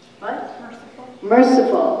 What? Merciful.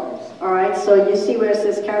 Merciful. All right, so you see where it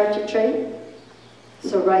says character trait?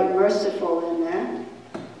 So write merciful in there.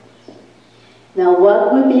 Now,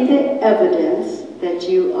 what would be the evidence that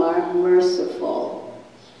you are merciful?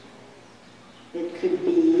 It could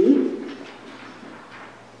be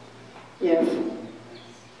if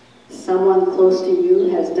someone close to you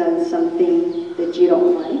has done something that you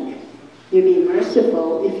don't like. You'd be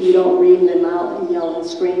merciful if you don't read them out and yell and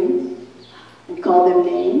scream and call them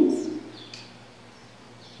names.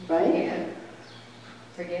 Right? Yeah.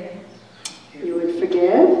 Forgive him. You would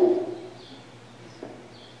forgive.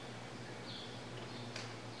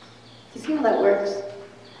 You see how that works?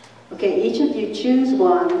 Okay, each of you choose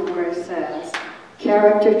one where it says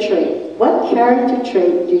character trait. What character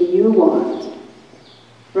trait do you want?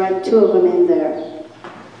 Write 2 of them in there.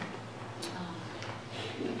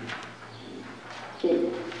 Okay,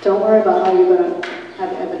 don't worry about how you're going to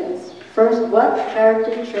have evidence. First, what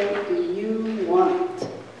character trait do you want?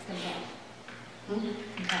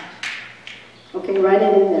 Compassion. Okay, write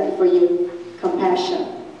it in there for you.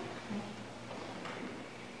 Compassion.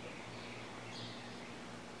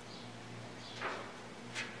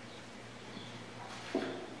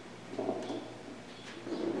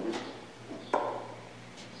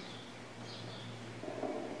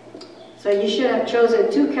 So you should have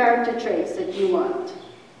chosen 2 character traits that you want.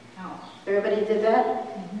 Oh. Everybody did that?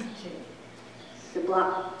 Mm-hmm. The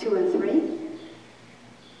block 2 and 3.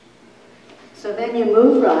 So then you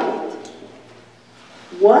move right.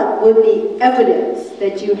 What would be evidence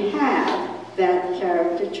that you have that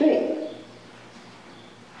character trait?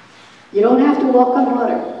 You don't have to walk on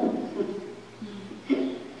water.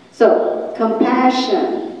 So,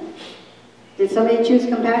 compassion. Did somebody choose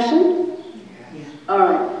compassion? Yeah. All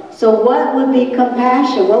right. So what would be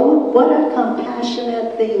compassion? What are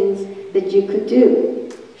compassionate things that you could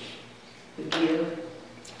do? Forgive.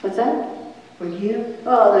 What's that? Forgive.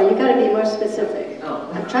 Oh, no, you got to be more specific.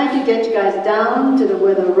 Oh. I'm trying to get you guys down to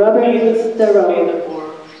where the rubber meets the road.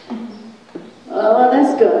 Oh, well,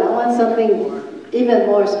 that's good. I want something even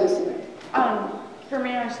more specific. For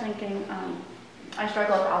me, I was thinking, I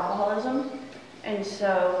struggle with alcoholism, and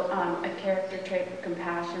so a character trait for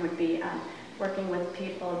compassion would be working with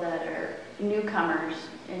people that are newcomers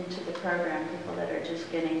into the program, people that are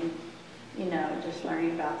just getting, just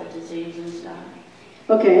learning about the disease and stuff.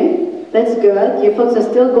 Okay, that's good. You folks are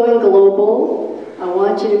still going global. I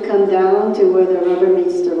want you to come down to where the rubber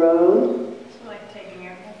meets the road. So like taking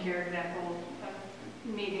your example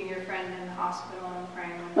of meeting your friend in the hospital and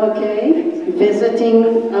praying. Okay,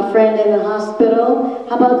 visiting a friend in the hospital.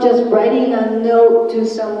 How about just writing a note to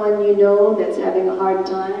someone you know that's having a hard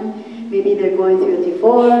time? Maybe they're going through a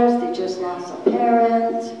divorce, they just lost a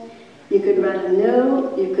parent. You could write a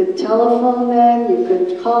note, you could telephone them, you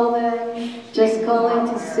could call them, just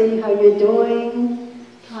calling to see how you're doing.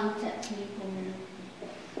 Contact people.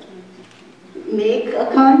 Make a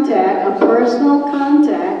contact, a personal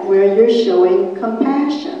contact where you're showing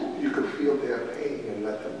compassion. You could feel their pain and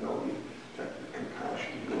let them know that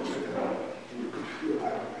compassion goes to them. And you could feel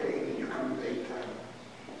that pain and you can make them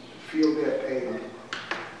feel their pain.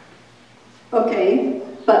 Okay,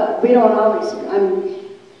 but we don't always, I'm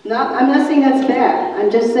not saying that's bad. I'm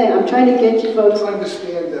just saying, I'm trying to get you folks.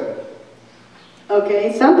 Understand them.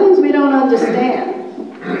 Okay, sometimes we don't understand.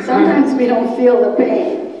 Sometimes we don't feel the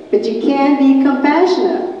pain. But you can be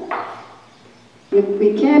compassionate.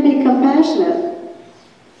 We can be compassionate.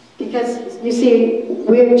 Because, you see,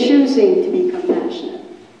 we're choosing to be compassionate.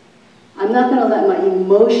 I'm not going to let my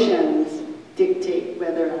emotions dictate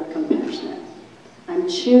whether I'm compassionate. I'm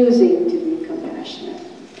choosing to be compassionate.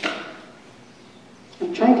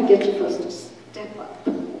 I'm trying to get you folks to step up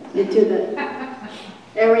into the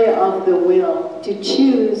area of the will, to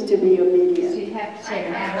choose to be obedient. So you have to take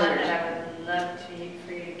I would love for you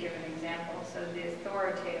to give an example. So the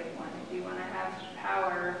authoritative one, if you want to have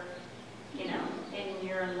power, in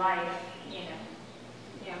your life,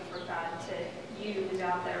 for God to use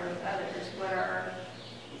out there with others, what are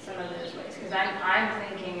some of those ways? Because I'm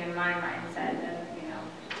thinking in my mindset of,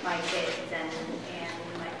 my kids and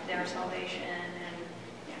like their salvation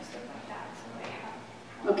and stuff like that. So like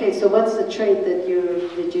how Okay, so what's the trait that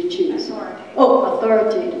you choose? authoritative. Oh,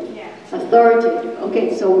 authoritative. Yeah. Authoritative.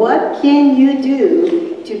 Okay, so what can you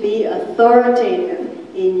do to be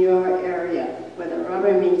authoritative in your area where the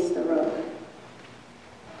rubber meets the road?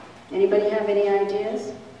 Anybody have any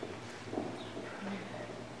ideas?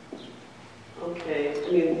 Okay,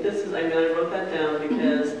 I wrote that down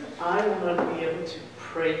because I want to be able to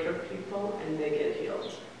pray for people and they get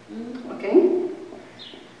healed. Okay,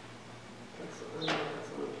 That's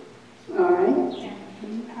all right. Yeah.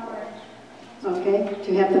 Power. Okay,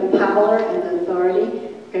 to have the power and the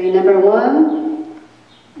authority. Okay, number one,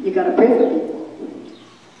 you got to pray for people.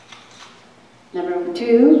 Number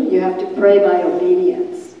two, you have to pray by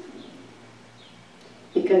obedience.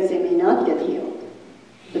 Because they may not get healed.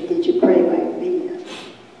 But did you pray by obedience?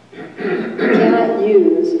 You cannot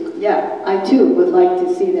use, I too would like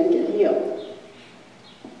to see them get healed.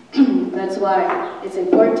 That's why it's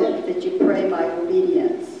important that you pray by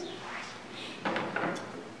obedience.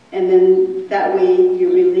 And then that way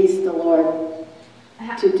you release the Lord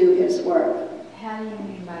to do His work. How do you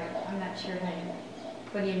mean by, I'm not sure how you,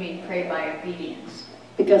 what do you mean pray by obedience?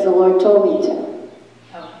 Because the Lord told me to.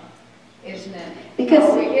 Oh, isn't it?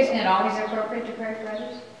 Because- Isn't it always appropriate to pray for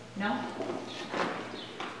others? No?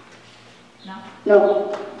 No?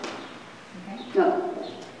 No, Okay. no.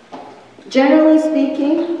 Generally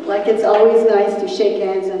speaking, like it's always nice to shake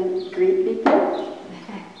hands and greet people.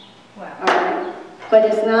 Well, All right. But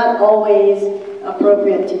it's not always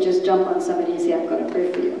appropriate to just jump on somebody and say, I'm going to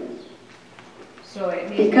pray for you. so it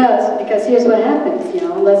means. Because here's what happens,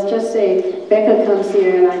 let's just say Becca comes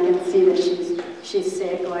here and I can see that she's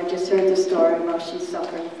sick, or I just heard the story about she's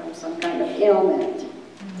suffering from some kind of ailment.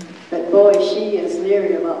 But boy, she is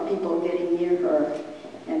leery about people getting near her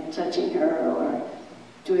and touching her or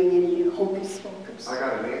doing any hocus pocus. I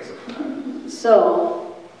got an answer for that.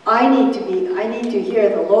 So I need to hear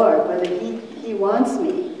the Lord, whether He wants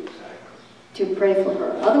me to pray for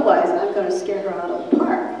her. Otherwise, I'm going to scare her out of the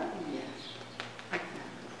park.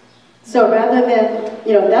 So rather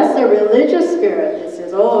than, that's the religious spirit that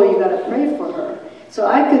says, oh, you got to pray for her. So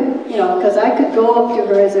I could, because I could go up to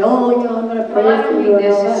her and say, oh, I'm going to pray Well, I for don't you mean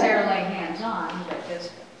and all that. necessarily hands-on, but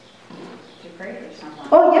just to pray for someone.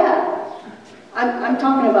 Oh, yeah. I'm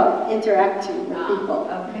talking about interacting with people.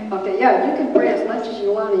 Okay. Okay, yeah, you can pray as much as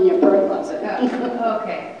you want in your prayer closet.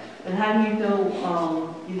 Okay. And how do you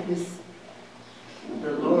know if it's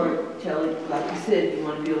the Lord telling, like you said, you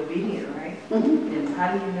want to be obedient, right? Mhm. And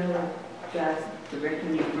how do you know God's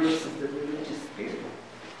directing you versus the religious spirit?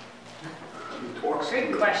 He talks to Good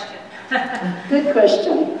you. question. Good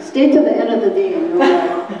question. Stay to the end of the day and you'll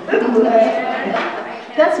know.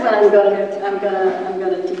 That's what I'm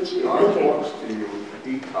gonna teach you. God talks to you,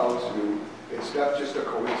 He tells you, it's not just a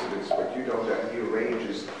coincidence, but you know that He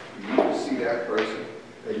arranges for you to see that person.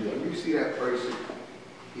 And when you see that person,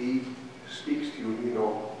 He speaks to you, and you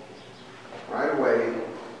know right away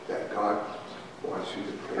that God wants you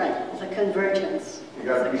to pray. Right, it's a convergence. You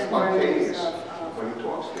got to be It's a convergence spontaneous when he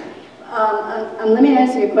talks to you. Let me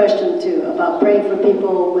answer your question too about praying for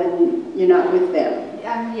people when you're not with them.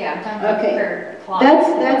 Yeah, I'm talking about Okay. prayer closet.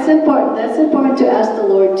 That's important. That's important to ask the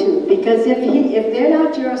Lord too, because if they're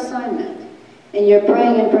not your assignment, and you're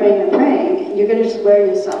praying and praying and praying, you're going to just wear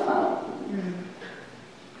yourself out.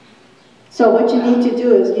 So what you need to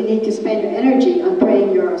do is you need to spend your energy on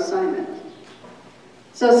praying your assignment.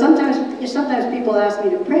 So sometimes people ask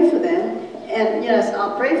me to pray for them, and yes,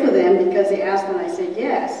 I'll pray for them because they asked and I said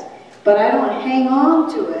yes. But I don't hang on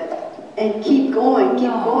to it and keep going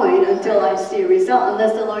until I see a result,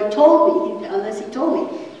 unless the Lord told me, unless he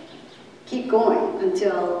told me, keep going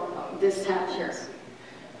until this happens.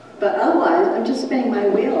 But otherwise, I'm just spinning my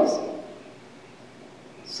wheels.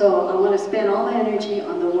 So I want to spend all my energy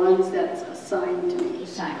on the ones that's assigned to me.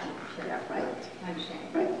 Assigned, sure. Yeah, right. I understand.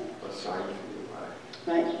 Right. Assigned to you,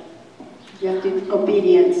 Right. You have to,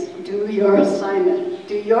 obedience, do your assignment,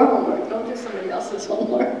 do your homework, don't do somebody else's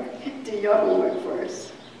homework, do your homework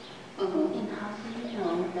first. And how do you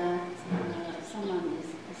know that someone is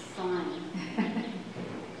assigned?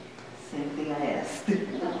 Same thing I asked, in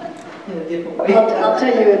a different way. I'll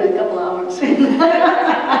tell you in a couple hours. Same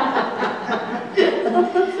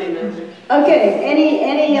answer. Okay,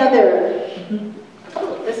 any other?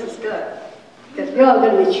 Oh, this is good, because you're all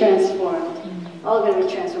going to be transformed. All going to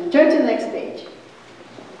be transformed. Turn to the next page.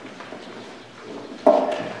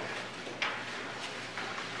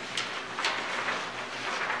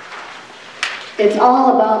 It's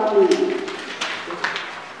all about me.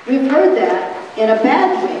 We've heard that in a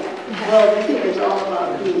bad way. Well, we think it's all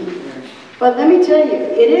about me. But let me tell you,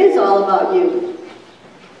 it is all about you.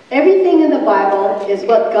 Everything in the Bible is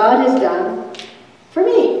what God has done for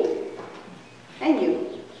me and you.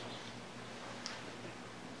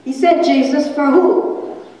 He sent Jesus for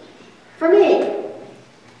who? For me.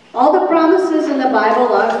 All the promises in the Bible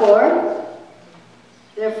are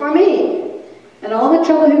they're for me. And all the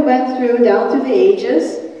trouble he went through down through the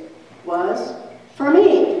ages was for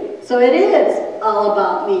me. So it is all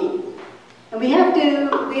about me. And we have to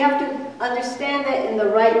understand that in the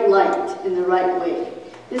right light, in the right way.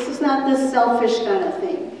 This is not this selfish kind of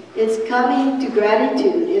thing. It's coming to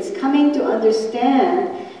gratitude. It's coming to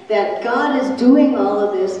understand that God is doing all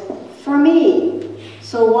of this for me.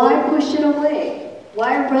 So why push it away?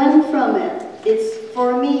 Why run from it? It's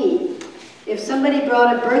for me. If somebody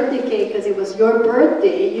brought a birthday cake because it was your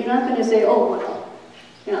birthday, you're not going to say, oh, well,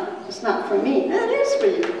 you know, it's not for me. No, it is for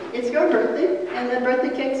you. It's your birthday, and the birthday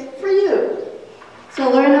cake's for you. So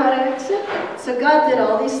learn how to accept it. So God did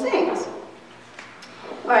all these things.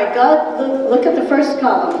 All right, God, look at the first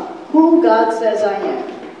column. Who God says I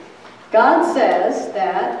am. God says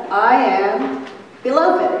that I am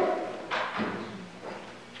beloved.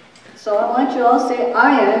 So I want you all to say,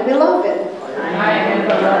 I am beloved. I am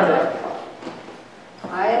beloved.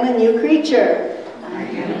 I am a new creature. I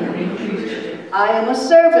am a new creature. I am a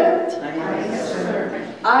servant. I am a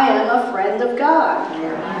servant. I am a friend of God. I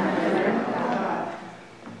am a friend of God.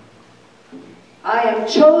 I am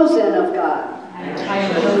chosen of God. I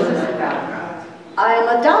am chosen of God. I am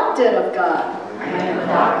adopted of God. I am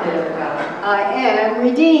adopted of God. I am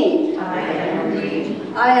redeemed. I am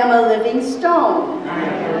redeemed. I am a living stone. I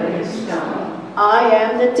am a living stone. I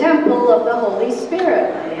am the temple of the Holy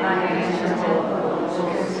Spirit. I am the temple of the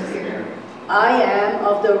Holy Spirit. I am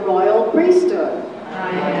of the royal priesthood.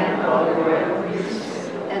 I am of the royal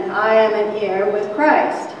priesthood. And I am an heir with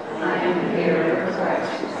Christ. I am an heir of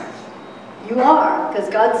Christ. You are, because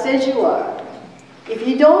God says you are. If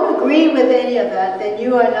you don't agree with any of that, then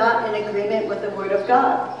you are not in agreement with the Word of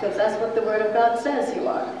God, because that's what the Word of God says you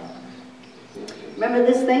are. Remember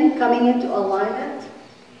this thing, coming into alignment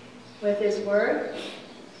with His Word?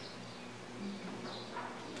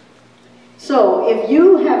 So, if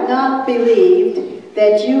you have not believed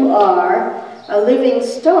that you are a living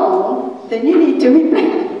stone, then you need to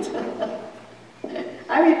repent.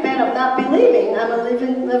 I repent of not believing I'm a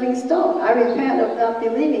living stone. I repent of not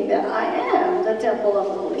believing that I am the temple of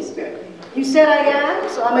the Holy Spirit. You said I am,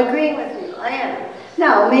 so I'm agreeing with you. I am.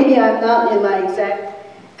 Now, maybe I'm not in my exact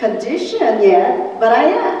condition yet, but I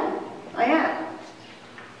am. I am.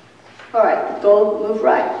 All right, move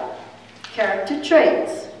right. Character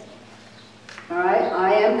traits. All right,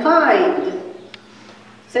 I am kind.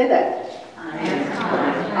 Say that. I am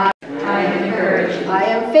kind. I am encouraging. I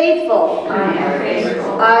am faithful. I am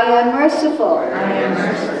faithful. I am merciful. I am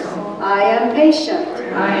merciful. I am patient.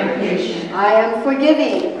 I am patient. I am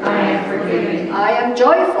forgiving. I am forgiving. I am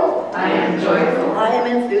joyful. I am joyful. I am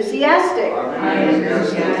enthusiastic. I am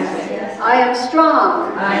enthusiastic. I am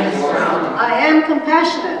strong. I am strong. I am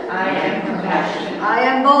compassionate. I am compassionate. compassionate. I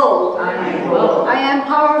am bold. I am bold. I am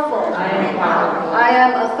powerful. I am powerful. I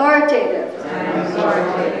am authoritative. I am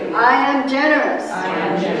authoritative. I am generous. I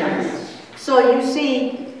am generous. So you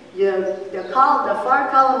see, the far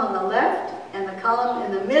column on the left and the column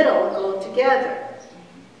in the middle go together.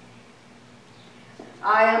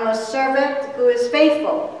 I am a servant who is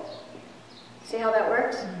faithful. See how that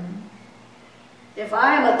works? If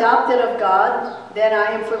I am adopted of God, then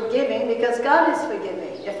I am forgiving because God is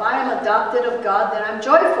forgiving. If I am adopted of God, then I'm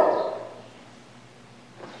joyful.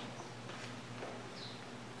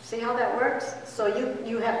 See how that works? So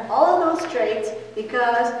you have all of those traits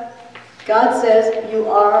because God says you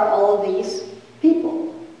are all these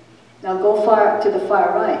people. Now go to the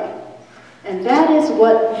far right. And that is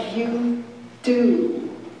what you do.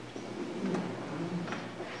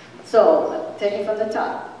 So, taking from the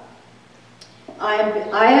top. I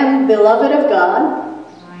am beloved of God.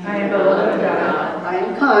 I am beloved of God. I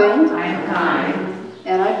am kind. I am kind.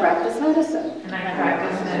 And I practice medicine. And I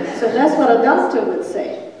practice medicine. So that's what a doctor would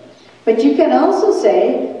say. But you can also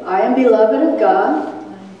say, I am beloved of God.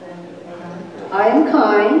 I am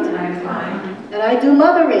kind. And I am kind. And I do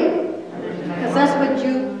mothering. Because that's what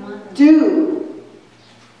you do.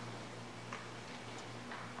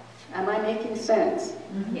 Am I making sense?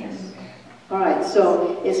 Yes. All right,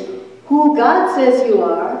 so it's who God says you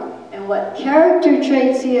are and what character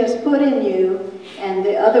traits He has put in you, and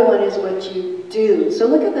the other one is what you do. So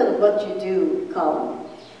look at the what you do column.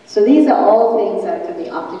 So these are all things that could be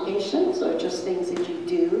occupations or just things that you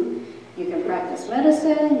do. You can practice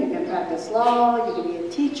medicine, you can practice law, you can be a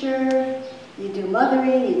teacher, you do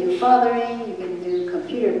mothering, you do fathering, you can do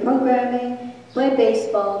computer programming, play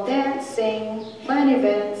baseball, dance, sing, plan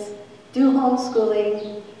events, do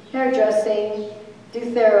homeschooling, hairdressing,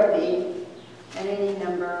 do therapy, and any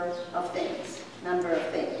number of things.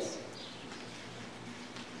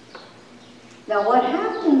 Now what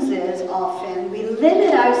happens is often we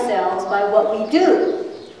limit ourselves by what we do.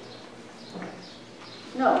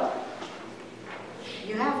 No.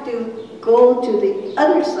 You have to go to the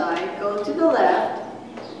other side, go to the left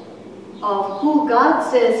of who God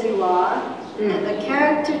says you are and the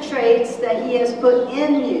character traits that He has put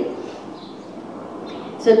in you.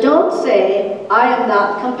 So don't say, I am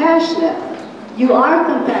not compassionate. You are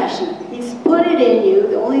compassionate. He's put it in you.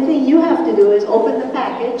 The only thing you have to do is open the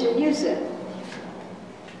package and use it.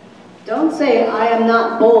 Don't say, I am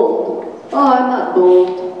not bold. Oh, I'm not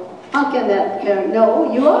bold. How can that count?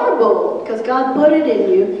 No, you are bold because God put it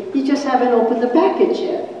in you. You just haven't opened the package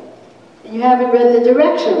yet. And you haven't read the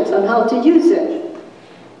directions on how to use it.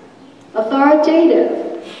 Authoritative.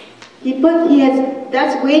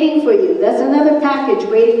 That's waiting for you. That's another package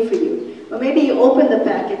waiting for you. Or maybe you open the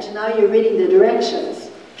package and now you're reading the directions,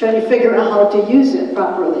 trying to figure out how to use it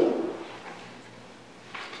properly.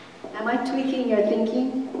 Am I tweaking your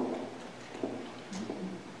thinking?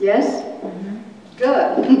 Yes?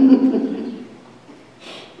 Good.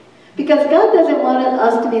 Because God doesn't want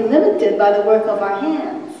us to be limited by the work of our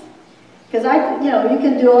hands. Because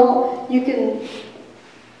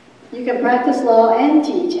you can practice law and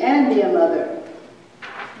teach and be a mother.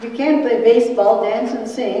 You can play baseball, dance, and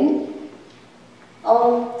sing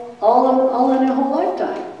all in a whole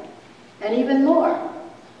lifetime, and even more.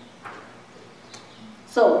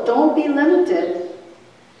 So don't be limited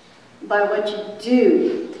by what you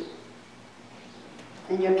do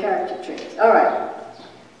and your character traits. All right.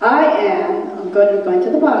 I'm going to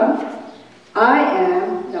the bottom. I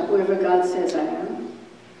am, now whoever God says I am,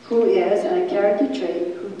 who is, and a character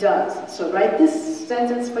trait, who does. So write this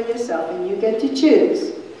sentence for yourself, and you get to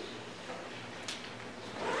choose.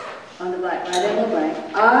 On the blank, right in the blank.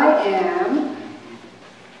 I am,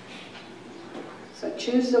 so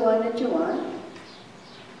choose the one that you want.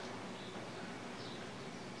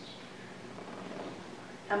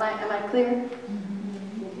 Am I clear?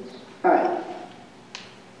 All right.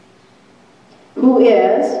 Who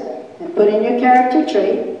is, and put in your character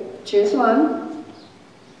trait, choose one.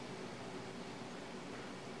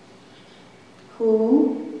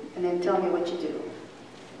 Who, and then tell me what you do.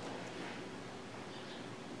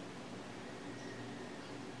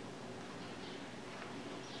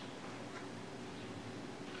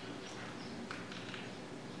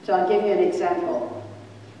 So I'll give you an example.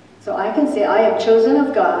 So I can say, I am chosen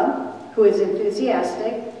of God, who is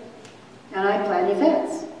enthusiastic, and I plan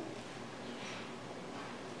events.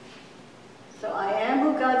 So I am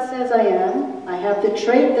who God says I am. I have the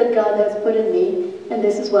trait that God has put in me, and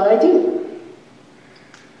this is what I do.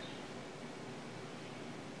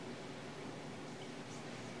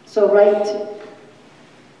 So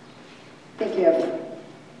think you have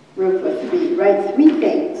room for 3. Write 3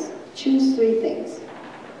 things. Choose 3 things.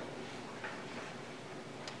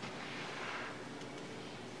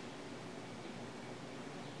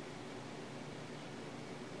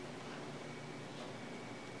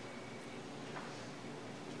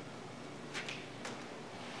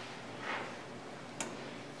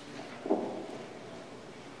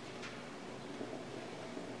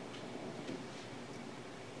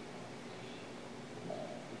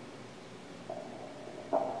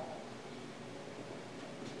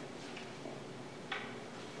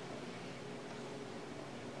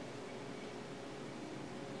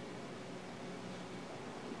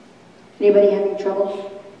 Anybody having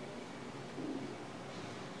trouble?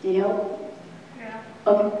 Need help? Yeah.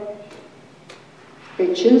 Okay.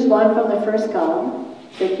 Okay, choose one from the first column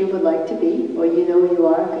that you would like to be, or you know you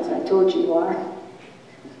are, because I told you you are.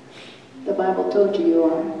 The Bible told you you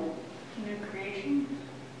are. New creation.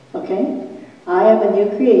 Okay? I am a new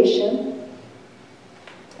creation.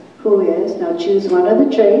 Who is? Now choose one of the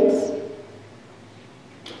traits.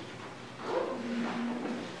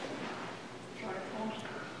 Joyful.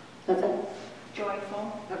 What's that?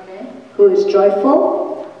 Joyful. Okay. Who is joyful?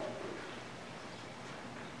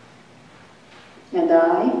 And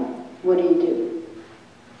I, what do you do?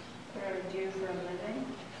 What do I do for a living?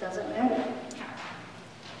 Doesn't matter.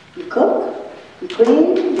 You cook, you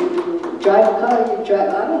clean, you drive a car, you drive,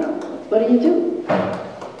 I don't know. What do you do?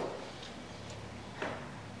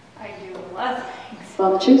 I do a lot of things.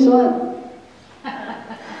 Well, choose one.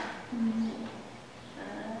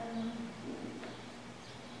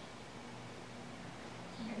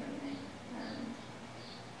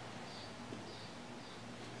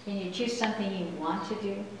 Can you choose something you want to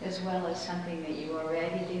do as well as something that you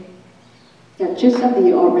already do? Now choose something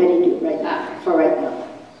you already do right now, for right now.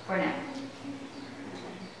 For now.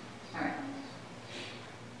 All right.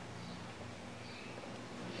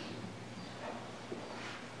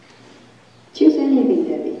 Choose anything,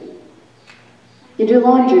 Debbie. You do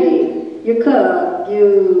laundry, you cook,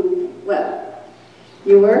 well,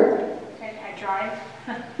 you work, Okay, I drive.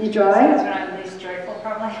 you That's drive. when I'm least joyful,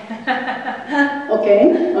 probably.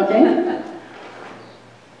 Okay, okay.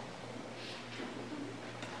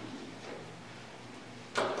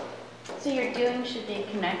 So your doing should be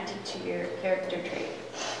connected to your character trait.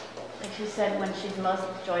 Like she said, when she's most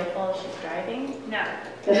joyful, she's driving. No.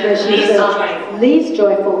 That's why she Least said joyful. least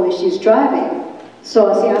joyful when she's driving.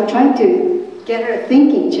 So see, I'm trying to get her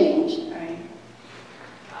thinking changed. Right.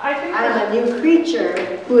 I think I'm a new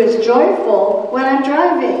creature who is joyful when I'm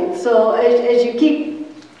driving. So as you keep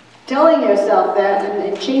telling yourself that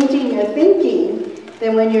and changing your thinking,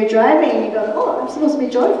 then when you're driving, you go, oh, I'm supposed to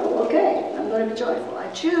be joyful. Okay, I'm going to be joyful. I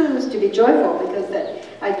choose to be joyful because that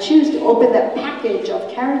I choose to open that package of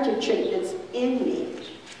character trait that's in me.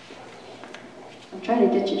 I'm trying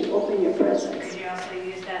to get you to open your presence. Could you also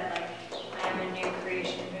use that, like, I am a new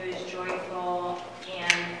creation who is joyful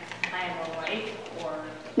and I am a wife, or?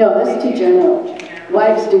 No, that's too general.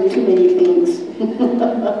 Wives do too many things. So then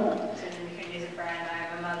you can use it for I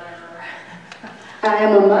am a mother. I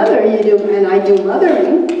am a mother, you do, and I do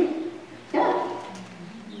mothering. Yeah.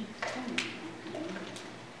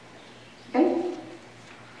 Okay?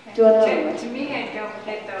 Do another one. To me, I don't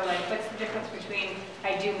get though, like, what's the difference between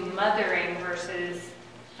I do mothering versus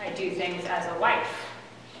I do things as a wife?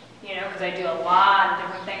 You know, because I do a lot of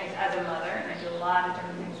different things as a mother and I do a lot of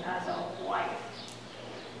different things as a wife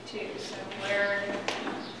too. So where,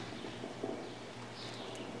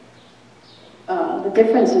 The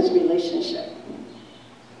difference is relationship.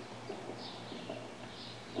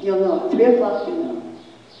 You'll know at 3 o'clock, you know.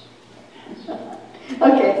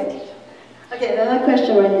 Okay. Okay, another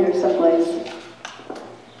question right here someplace.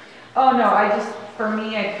 Oh, no, for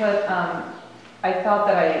me, I put, I felt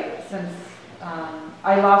that since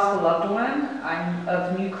I lost a loved one, I'm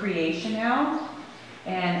of new creation now,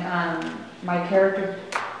 and my character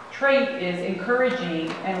trait is encouraging,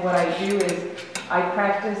 and what I do is I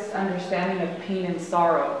practice understanding of pain and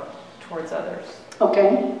sorrow towards others.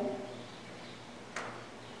 Okay.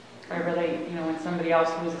 I really, when somebody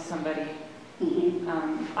else loses somebody,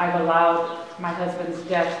 Mm-hmm. I've allowed my husband's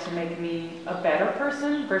death to make me a better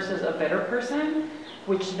person versus a bitter person,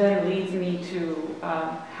 which then leads me to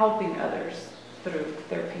helping others through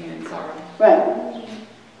their pain and sorrow. Right.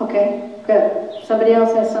 Okay, good. Somebody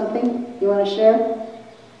else has something you want to share?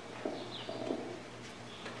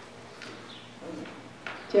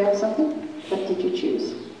 Do you have something? What did you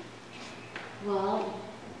choose? Well,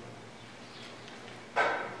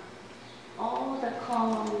 all the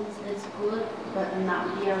columns is good, but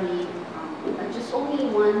not really, just only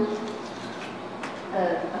one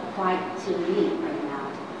applied to me right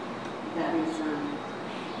now. That is,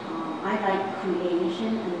 I like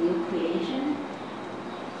creation, a new creation.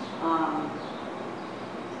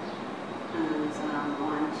 And I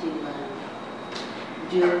want to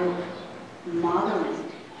do modeling.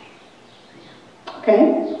 Okay.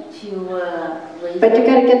 To raise. But you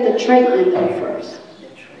got to get the trait in there first. The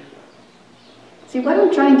trait. See, what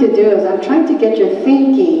I'm trying to do is I'm trying to get your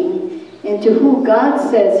thinking into who God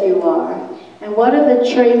says you are and what are the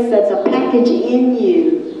traits that's a package in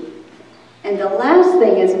you. And the last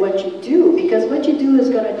thing is what you do, because what you do is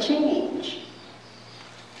going to change.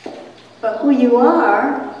 But who you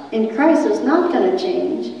are in Christ is not going to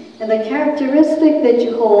change. And the characteristic that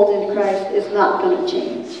you hold in Christ is not going to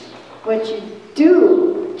change. What you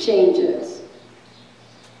do changes.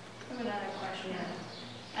 I have another question.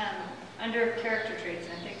 Under character traits,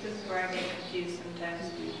 and I think this is where I get confused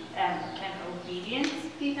sometimes, can obedience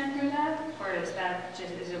be under that? Or is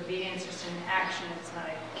obedience just an action, it's not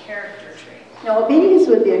a character trait? Now, obedience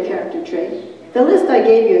would be a character trait. The list I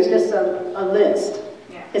gave you is just a list.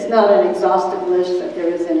 Yeah. It's not an exhaustive list that there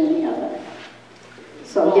isn't any other.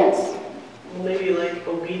 So, yes. Well, maybe like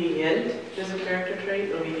obedient is a character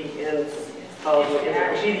trait. Obedience.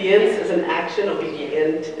 Obedience is an action.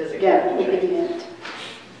 Obedient is a character trait. Obedient.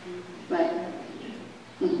 Right.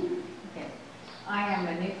 Okay. I am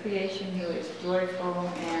a new creation who is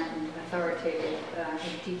joyful and authoritative,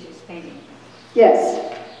 who teaches painting.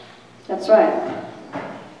 Yes, that's right.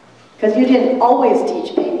 Because you didn't always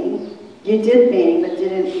teach painting. You did painting, but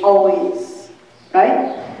didn't always,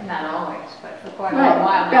 right? Not always, but for quite a Right, long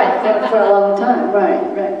while. right, for a long time,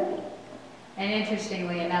 right. And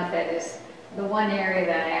interestingly enough, that is the one area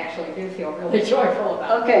that I actually do feel really joyful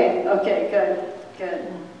about. Okay, good.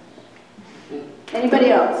 Anybody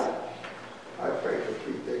else? I pray for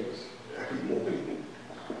 3 things every morning.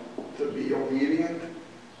 To be obedient,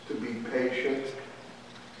 to be patient,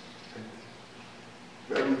 and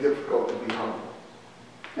very difficult to be humble.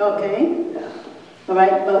 Okay. All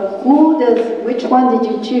right, but which one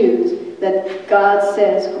did you choose that God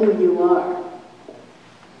says who you are?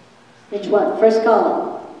 Which one? First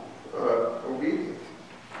column. Obedient.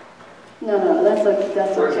 No, that's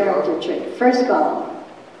a First character column. trait. First column.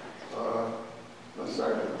 A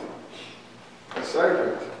servant. A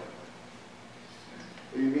servant.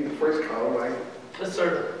 You mean the first column, right? A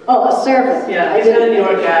servant. Oh, a servant. Yeah, he's got a New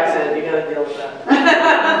York accent. You got to deal with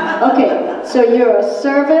that. Okay, so you're a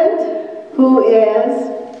servant who is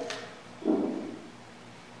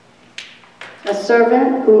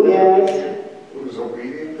Who's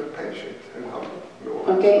obedient and patient and humble.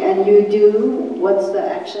 okay, and you do, what's the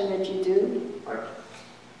action that you do?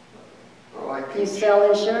 I You teach.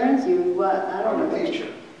 sell insurance, you what, I don't know. I'm a what teacher.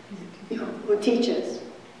 Who teaches,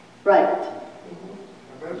 right,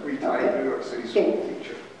 I'm a retired New York City school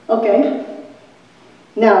teacher. okay.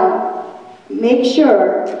 Now, make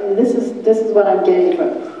sure, and this is what I'm getting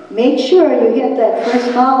from, make sure you hit that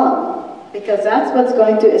first column, because that's what's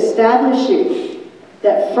going to establish you,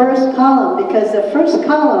 that first column, because the first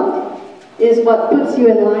column is what puts you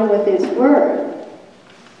in line with His Word.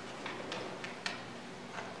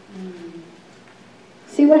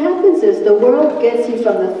 See, what happens is the world gets you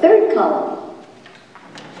from the third column.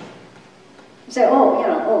 You say,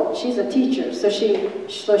 oh, she's a teacher, so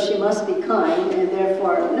she must be kind, and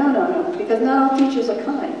therefore, no, because not all teachers are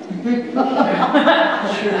kind.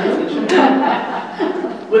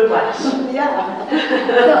 Whiplash.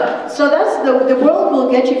 Yeah. So that's the world will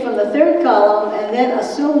get you from the third column, and then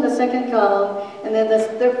assume the second column, and then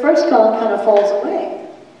the first column kind of falls away.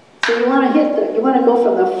 So you want to go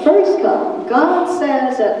from the first column. God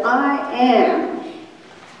says that I am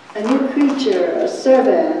a new creature, a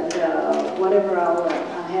servant, whatever I'll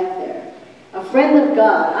have there. A friend of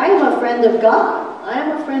God. I am a friend of God. I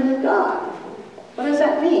am a friend of God. What does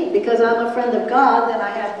that mean? Because I'm a friend of God, then I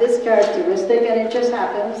have this characteristic, and it just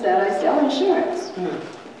happens that I sell insurance.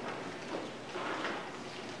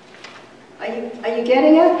 Are you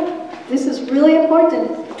getting it? This is really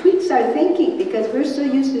important. Tweaks our thinking, because we're so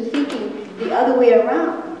used to thinking the other way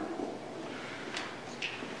around.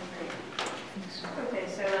 Okay,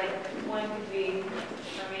 so like one could be,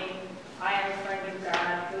 for me, I am a friend of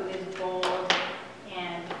God who is bold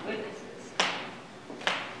and witnesses.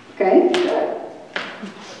 Okay, good.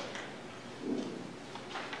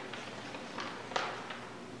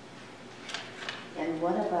 And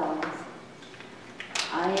what about,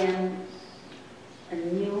 I am a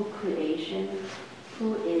new creation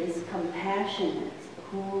who is compassionate,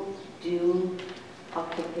 who do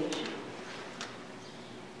occupation.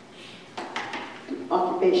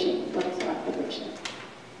 Occupation. What's occupation?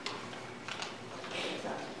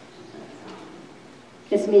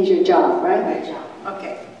 This means your job, right? My job.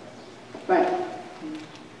 Okay. Right.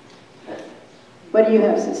 What do you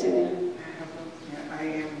have, Cecilia? I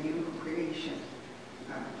am new creation.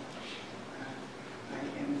 I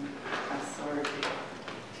am authoritative.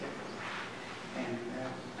 And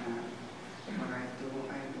what I do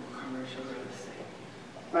commercial real estate.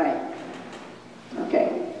 Right. Okay.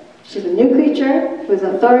 She's a new creature who's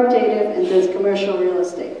authoritative and does commercial real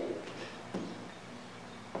estate.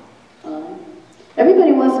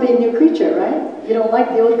 Everybody wants to be a new creature, right? You don't like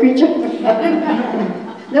the old creature?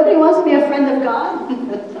 Nobody wants to be a friend of God?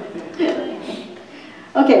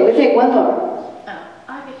 Okay, we'll take one more.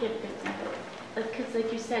 I could give an example. because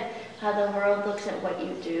like you said, how the world looks at what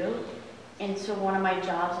you do. And so one of my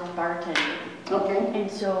jobs is bartending. Okay. And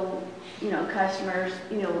so, customers,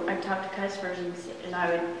 I talk to customers and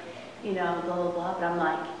I would, blah, blah, blah. But I'm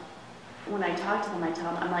like, when I talk to them, I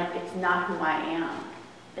tell them, I'm like, it's not who I am.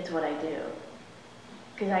 It's what I do.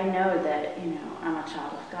 Because I know that, I'm a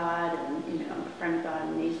child of God and, I'm a friend of God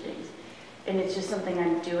and these things. And it's just something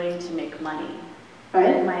I'm doing to make money.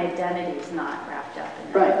 Right. My identity is not wrapped up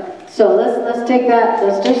in that. Right. So let's take that,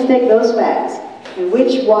 let's just take those facts. And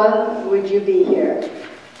which one would you be here?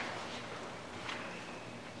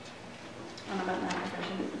 I don't know about that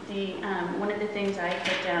question. One of the things I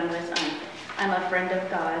put down was I'm a friend of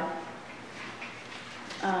God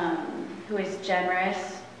who is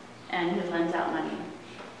generous and who lends out money.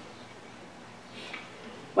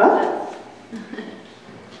 What?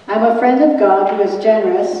 I'm a friend of God who is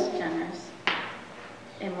generous. Generous.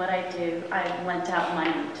 In what I do, I've lent out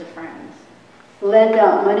money to friends. Lend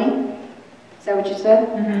out money? Is that what you said?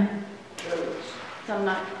 Mm-hmm. So I'm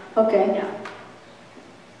not, Okay. yeah.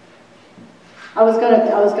 I was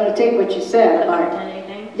gonna take what you said about.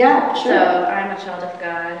 Anything? Yeah, So sure. I'm a child of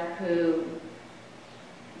God who.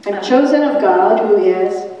 I'm chosen of God who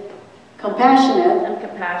is compassionate, I'm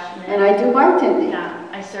compassionate. and I do bartending. Yeah,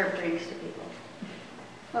 I serve drinks to people.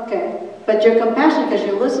 Okay, but you're compassionate because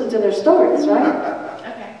you listen to their stories, right?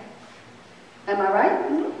 Okay. Am I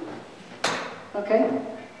right? Okay.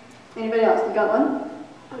 Anybody else? You got one?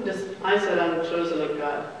 I said I'm chosen of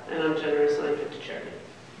God, and I'm generous, and I give to charity.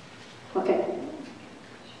 Okay.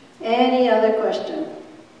 Any other question?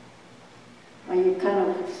 Are you kind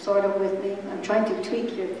of sort of with me? I'm trying to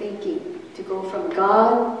tweak your thinking to go from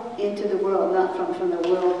God into the world, not from the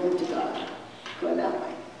world into God. Go that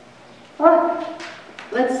way. All right.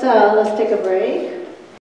 Let's take a break.